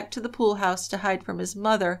steps back to the pool house to hide from his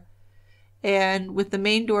mother, and with the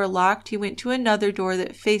main door locked, he went to another door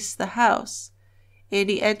that faced the house, and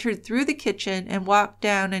he entered through the kitchen and walked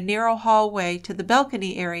down a narrow hallway to the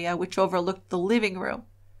balcony area which overlooked the living room.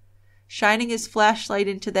 Shining his flashlight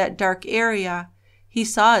into that dark area, he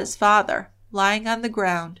saw his father lying on the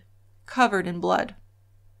ground, covered in blood.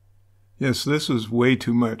 Yes, this was way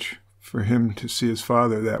too much for him to see his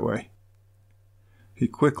father that way. He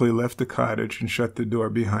quickly left the cottage and shut the door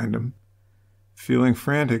behind him. Feeling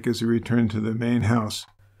frantic as he returned to the main house,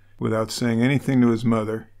 without saying anything to his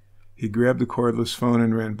mother, he grabbed the cordless phone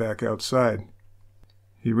and ran back outside.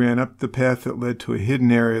 He ran up the path that led to a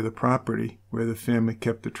hidden area of the property where the family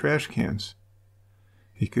kept the trash cans.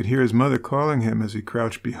 He could hear his mother calling him as he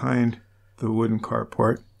crouched behind the wooden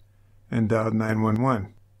carport and dialed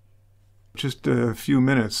 911. Just a few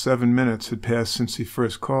minutes, 7 minutes, had passed since he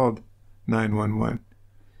first called 911.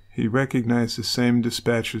 He recognized the same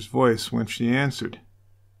dispatcher's voice when she answered.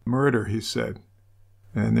 "Murder," he said.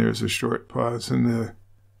 And there was a short pause, and the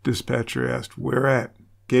dispatcher asked, "Where at?"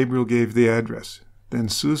 Gabriel gave the address. Then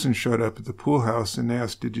Susan showed up at the pool house and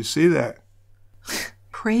asked, "Did you see that?"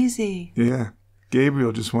 Crazy. Yeah.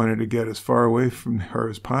 Gabriel just wanted to get as far away from her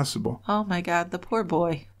as possible. Oh my God, the poor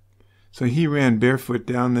boy. So he ran barefoot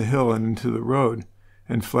down the hill and into the road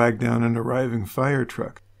and flagged down an arriving fire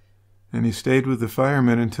truck. And he stayed with the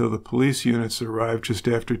firemen until the police units arrived just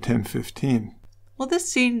after 10:15. Well,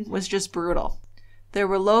 this scene was just brutal. There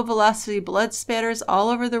were low-velocity blood spatters all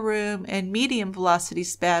over the room and medium-velocity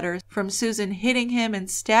spatters from Susan hitting him and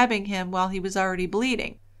stabbing him while he was already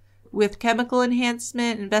bleeding. With chemical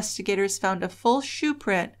enhancement, investigators found a full shoe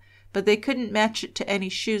print, but they couldn't match it to any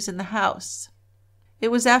shoes in the house. It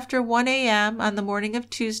was after 1 a.m. on the morning of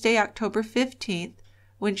Tuesday, October 15th,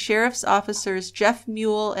 when sheriff's officers Jeff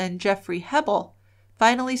Mule and Jeffrey Hebel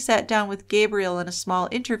finally sat down with Gabriel in a small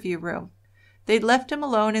interview room. They'd left him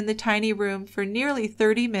alone in the tiny room for nearly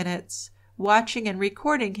 30 minutes, watching and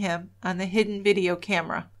recording him on the hidden video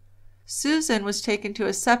camera. Susan was taken to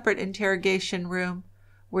a separate interrogation room,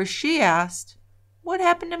 where she asked, "What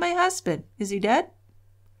happened to my husband? Is he dead?"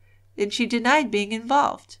 And she denied being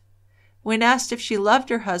involved. When asked if she loved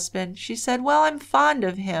her husband, she said, "Well, I'm fond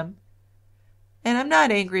of him, and I'm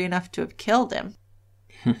not angry enough to have killed him."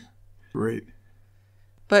 Great.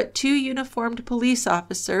 But 2 uniformed police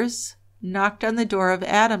officers knocked on the door of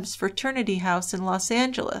Adam's fraternity house in Los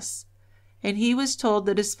Angeles, and he was told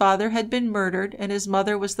that his father had been murdered and his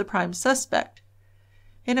mother was the prime suspect.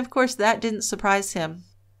 And of course that didn't surprise him.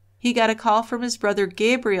 He got a call from his brother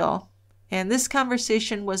Gabriel, and this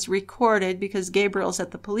conversation was recorded because Gabriel's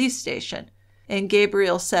at the police station. And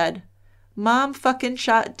Gabriel said, "Mom fucking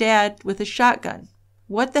shot Dad with a shotgun.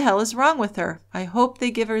 What the hell is wrong with her? I hope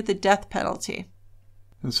they give her the death penalty."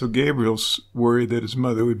 And so Gabriel's worried that his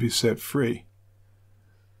mother would be set free.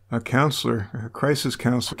 A crisis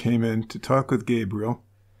counselor came in to talk with Gabriel,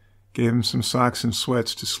 gave him some socks and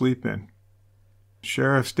sweats to sleep in.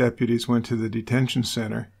 Sheriff's deputies went to the detention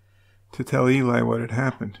center to tell Eli what had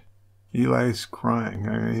happened. Eli's crying.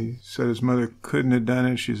 He said his mother couldn't have done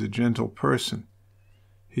it. She's a gentle person.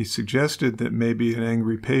 He suggested that maybe an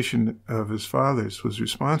angry patient of his father's was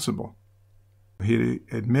responsible. He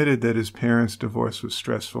admitted that his parents' divorce was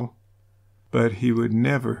stressful, but he would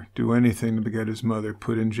never do anything to get his mother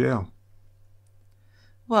put in jail.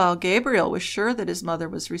 Well, Gabriel was sure that his mother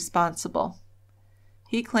was responsible.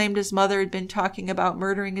 He claimed his mother had been talking about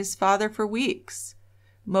murdering his father for weeks.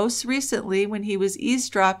 Most recently, when he was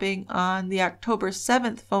eavesdropping on the October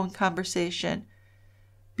 7th phone conversation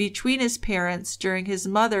between his parents during his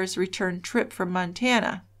mother's return trip from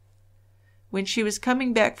Montana. When she was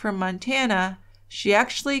coming back from Montana, she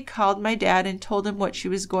actually called my dad and told him what she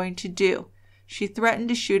was going to do. She threatened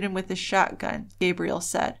to shoot him with a shotgun, Gabriel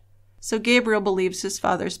said. So Gabriel believes his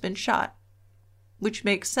father's been shot, which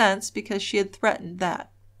makes sense because she had threatened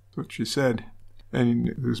that. That's what she said.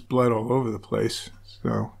 And there's blood all over the place.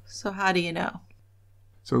 So how do you know?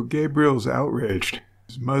 So Gabriel's outraged.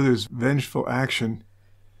 His mother's vengeful action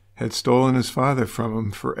had stolen his father from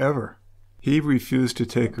him forever. He refused to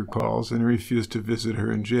take her calls and refused to visit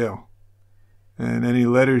her in jail. And any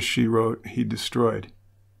letters she wrote, he destroyed.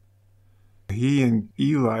 He and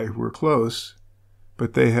Eli were close,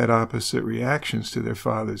 but they had opposite reactions to their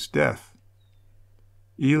father's death.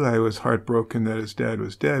 Eli was heartbroken that his dad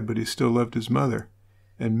was dead, but he still loved his mother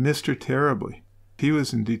and missed her terribly. He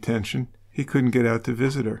was in detention. He couldn't get out to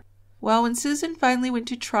visit her. Well, when Susan finally went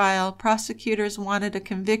to trial, prosecutors wanted a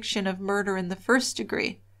conviction of murder in the first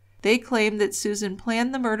degree. They claimed that Susan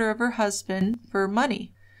planned the murder of her husband for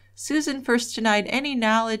money. Susan first denied any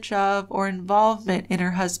knowledge of or involvement in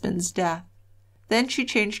her husband's death. Then she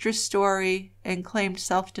changed her story and claimed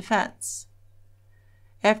self-defense.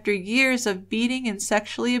 After years of beating and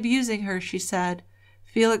sexually abusing her, she said,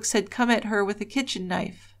 Felix had come at her with a kitchen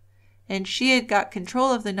knife, and she had got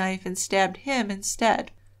control of the knife and stabbed him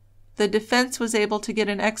instead. The defense was able to get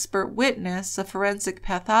an expert witness, a forensic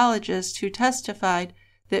pathologist, who testified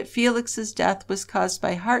that Felix's death was caused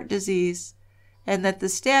by heart disease and that the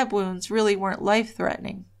stab wounds really weren't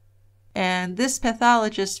life-threatening. And this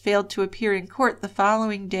pathologist failed to appear in court the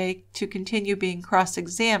following day to continue being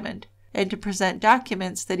cross-examined and to present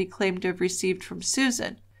documents that he claimed to have received from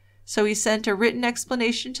Susan. So he sent a written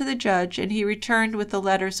explanation to the judge, and he returned with the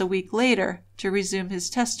letters a week later to resume his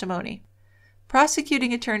testimony.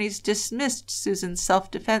 Prosecuting attorneys dismissed Susan's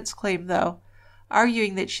self-defense claim, though,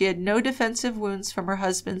 arguing that she had no defensive wounds from her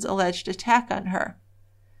husband's alleged attack on her,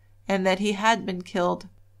 and that he had been killed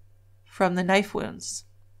from the knife wounds.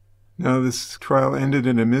 Now, this trial ended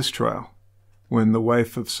in a mistrial when the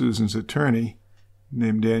wife of Susan's attorney,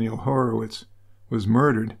 named Daniel Horowitz, was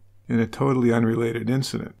murdered in a totally unrelated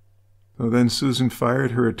incident. So then Susan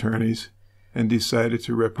fired her attorneys and decided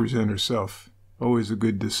to represent herself. Always a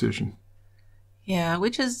good decision. Yeah,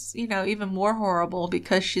 which is, even more horrible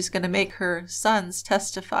because she's going to make her sons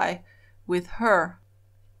testify with her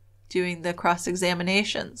doing the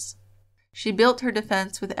cross-examinations. She built her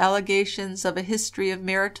defense with allegations of a history of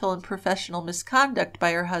marital and professional misconduct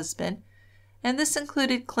by her husband, and this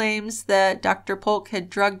included claims that Dr. Polk had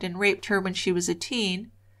drugged and raped her when she was a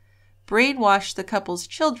teen, brainwashed the couple's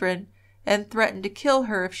children, and threatened to kill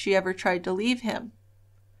her if she ever tried to leave him.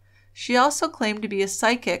 She also claimed to be a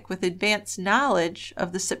psychic with advanced knowledge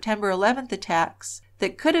of the September 11th attacks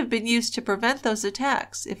that could have been used to prevent those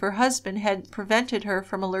attacks if her husband hadn't prevented her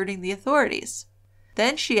from alerting the authorities.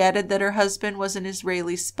 Then she added that her husband was an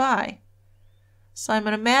Israeli spy. So I'm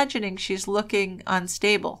imagining she's looking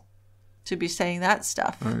unstable to be saying that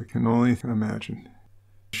stuff. I can only imagine.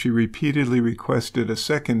 She repeatedly requested a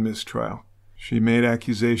second mistrial. She made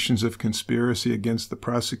accusations of conspiracy against the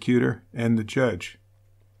prosecutor and the judge.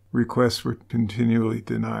 Requests were continually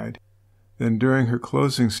denied. Then during her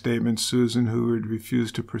closing statement, Susan, who had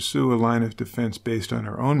refused to pursue a line of defense based on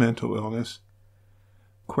her own mental illness,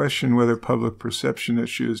 questioned whether public perception that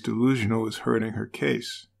she was delusional was hurting her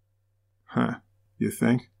case. Huh, you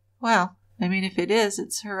think? Well, if it is,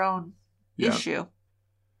 it's her own issue.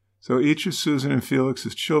 So each of Susan and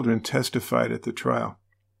Felix's children testified at the trial.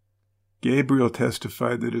 Gabriel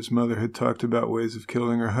testified that his mother had talked about ways of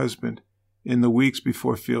killing her husband in the weeks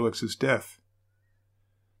before Felix's death.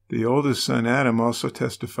 The oldest son, Adam, also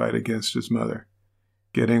testified against his mother,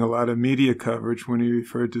 getting a lot of media coverage when he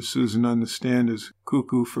referred to Susan on the stand as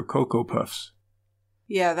cuckoo for Cocoa Puffs.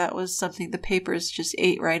 Yeah, that was something the papers just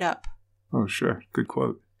ate right up. Oh, sure. Good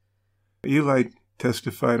quote. Eli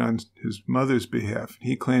testified on his mother's behalf.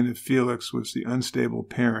 He claimed that Felix was the unstable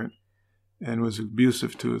parent and was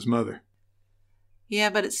abusive to his mother. Yeah,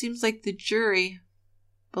 but it seems like the jury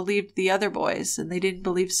believed the other boys, and they didn't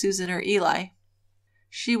believe Susan or Eli.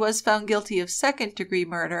 She was found guilty of second-degree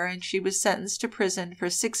murder, and she was sentenced to prison for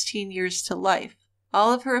 16 years to life.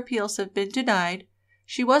 All of her appeals have been denied.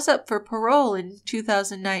 She was up for parole in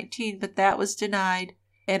 2019, but that was denied,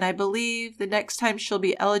 and I believe the next time she'll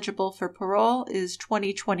be eligible for parole is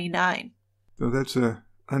 2029. So that's an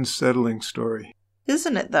unsettling story.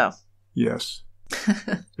 Isn't it, though? Yes.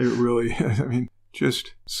 It really is.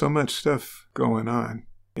 Just so much stuff going on,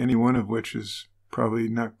 any one of which is probably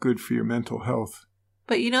not good for your mental health.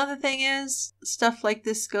 But the thing is, stuff like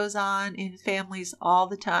this goes on in families all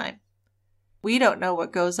the time. We don't know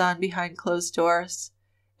what goes on behind closed doors.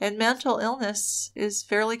 And mental illness is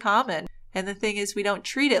fairly common. And the thing is, we don't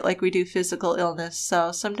treat it like we do physical illness.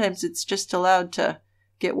 So sometimes it's just allowed to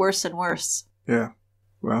get worse and worse. Yeah.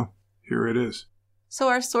 Well, here it is. So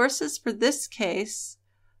our sources for this case,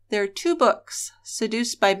 there are 2 books,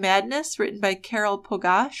 Seduced by Madness, written by Carol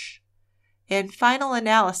Pogash, and Final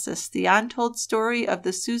Analysis, the untold story of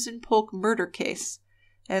the Susan Polk murder case.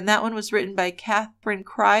 And that one was written by Catherine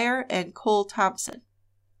Cryer and Cole Thompson.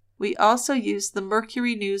 We also used the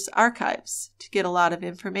Mercury News archives to get a lot of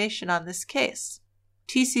information on this case.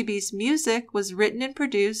 TCB's music was written and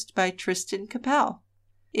produced by Tristan Capel.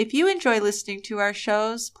 If you enjoy listening to our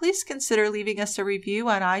shows, please consider leaving us a review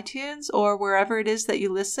on iTunes or wherever it is that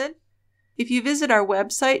you listen. If you visit our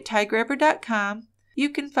website, tiegrabber.com, you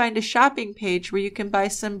can find a shopping page where you can buy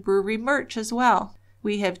some brewery merch as well.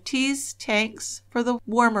 We have teas, tanks for the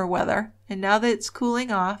warmer weather, and now that it's cooling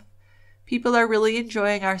off, people are really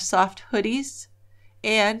enjoying our soft hoodies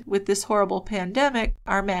and, with this horrible pandemic,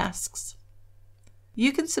 our masks.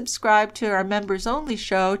 You can subscribe to our members-only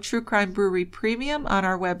show, True Crime Brewery Premium, on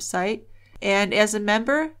our website, and as a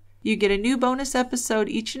member, you get a new bonus episode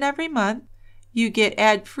each and every month. You get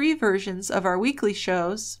ad-free versions of our weekly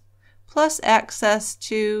shows, plus access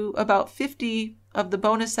to about 50 of the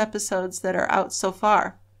bonus episodes that are out so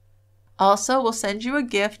far. Also, we'll send you a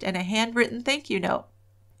gift and a handwritten thank you note.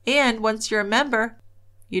 And once you're a member,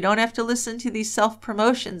 you don't have to listen to these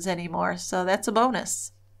self-promotions anymore, so that's a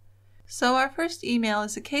bonus. So our first email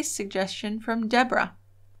is a case suggestion from Deborah.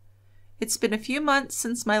 It's been a few months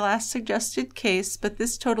since my last suggested case, but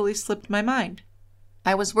this totally slipped my mind.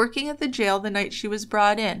 I was working at the jail the night she was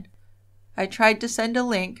brought in. I tried to send a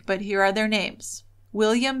link, but here are their names: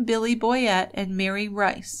 William Billy Boyette and Mary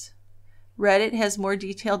Rice. Reddit has more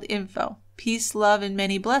detailed info. Peace, love, and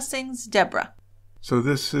many blessings, Deborah. So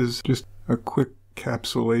this is just a quick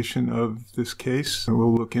capsulation of this case.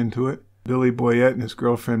 We'll look into it. Billy Boyette and his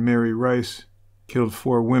girlfriend Mary Rice killed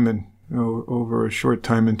 4 women over a short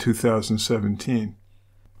time in 2017.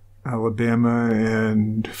 Alabama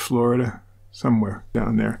and Florida, somewhere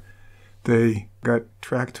down there. They got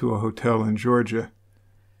tracked to a hotel in Georgia.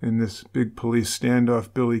 In this big police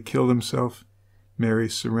standoff, Billy killed himself. Mary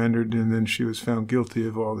surrendered, and then she was found guilty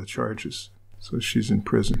of all the charges. So she's in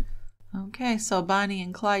prison. Okay, so Bonnie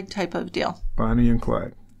and Clyde type of deal. Bonnie and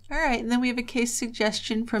Clyde. All right, and then we have a case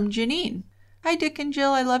suggestion from Janine. Hi, Dick and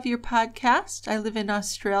Jill. I love your podcast. I live in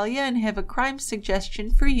Australia and have a crime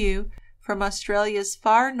suggestion for you from Australia's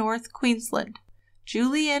far north Queensland.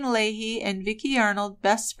 Julianne Leahy and Vicky Arnold,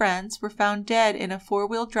 best friends, were found dead in a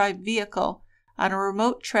 4-wheel drive vehicle on a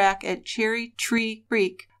remote track at Cherry Tree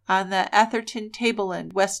Creek on the Atherton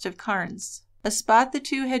Tableland west of Cairns, a spot the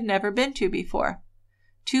two had never been to before.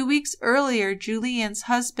 2 weeks earlier, Julianne's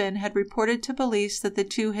husband had reported to police that the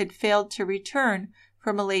two had failed to return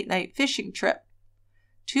from a late-night fishing trip.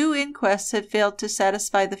 2 inquests had failed to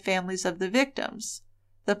satisfy the families of the victims.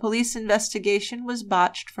 The police investigation was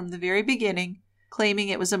botched from the very beginning, claiming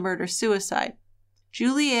it was a murder-suicide.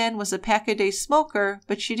 Julianne was a pack-a-day smoker,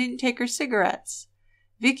 but she didn't take her cigarettes.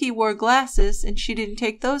 Vicky wore glasses, and she didn't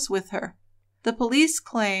take those with her. The police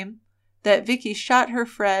claim that Vicky shot her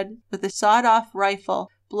Fred with a sawed-off rifle,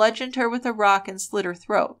 bludgeoned her with a rock, and slit her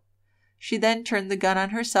throat. She then turned the gun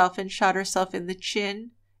on herself and shot herself in the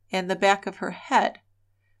chin and the back of her head,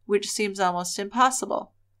 which seems almost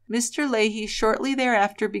impossible. Mr. Leahy shortly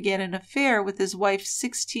thereafter began an affair with his wife's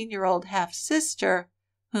 16-year-old half-sister,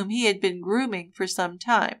 whom he had been grooming for some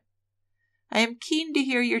time. I am keen to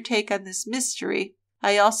hear your take on this mystery.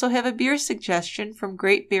 I also have a beer suggestion from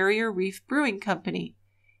Great Barrier Reef Brewing Company.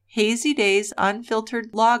 Hazy Days Unfiltered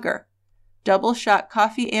Lager, Double Shot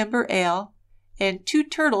Coffee Amber Ale, and Two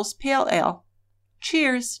Turtles Pale Ale.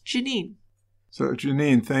 Cheers, Janine. So,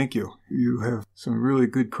 Janine, thank you. You have some really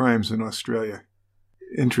good crimes in Australia.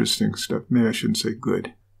 Interesting stuff. Maybe I shouldn't say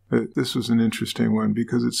good. But this was an interesting one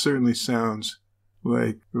because it certainly sounds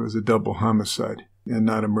like it was a double homicide and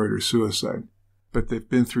not a murder-suicide. But they've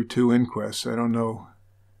been through 2 inquests. I don't know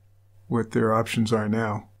what their options are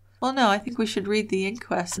now. Well, no, I think we should read the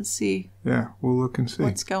inquest and see. Yeah, we'll look and see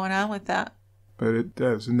what's going on with that. But it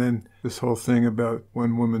does. And then this whole thing about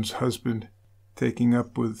one woman's husband taking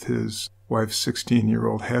up with his wife's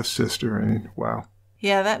 16-year-old half-sister. And wow.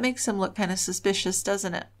 Yeah, that makes him look kind of suspicious,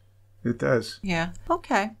 doesn't it? It does. Yeah.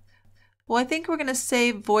 Okay. Well, I think we're going to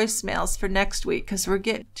save voicemails for next week because we're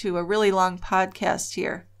getting to a really long podcast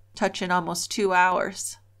here, touching almost 2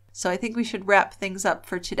 hours. So I think we should wrap things up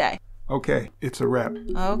for today. Okay, it's a wrap.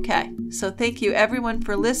 Okay, so thank you everyone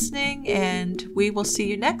for listening, and we will see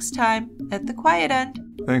you next time at the quiet end.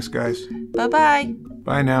 Thanks, guys. Bye-bye.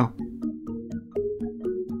 Bye now.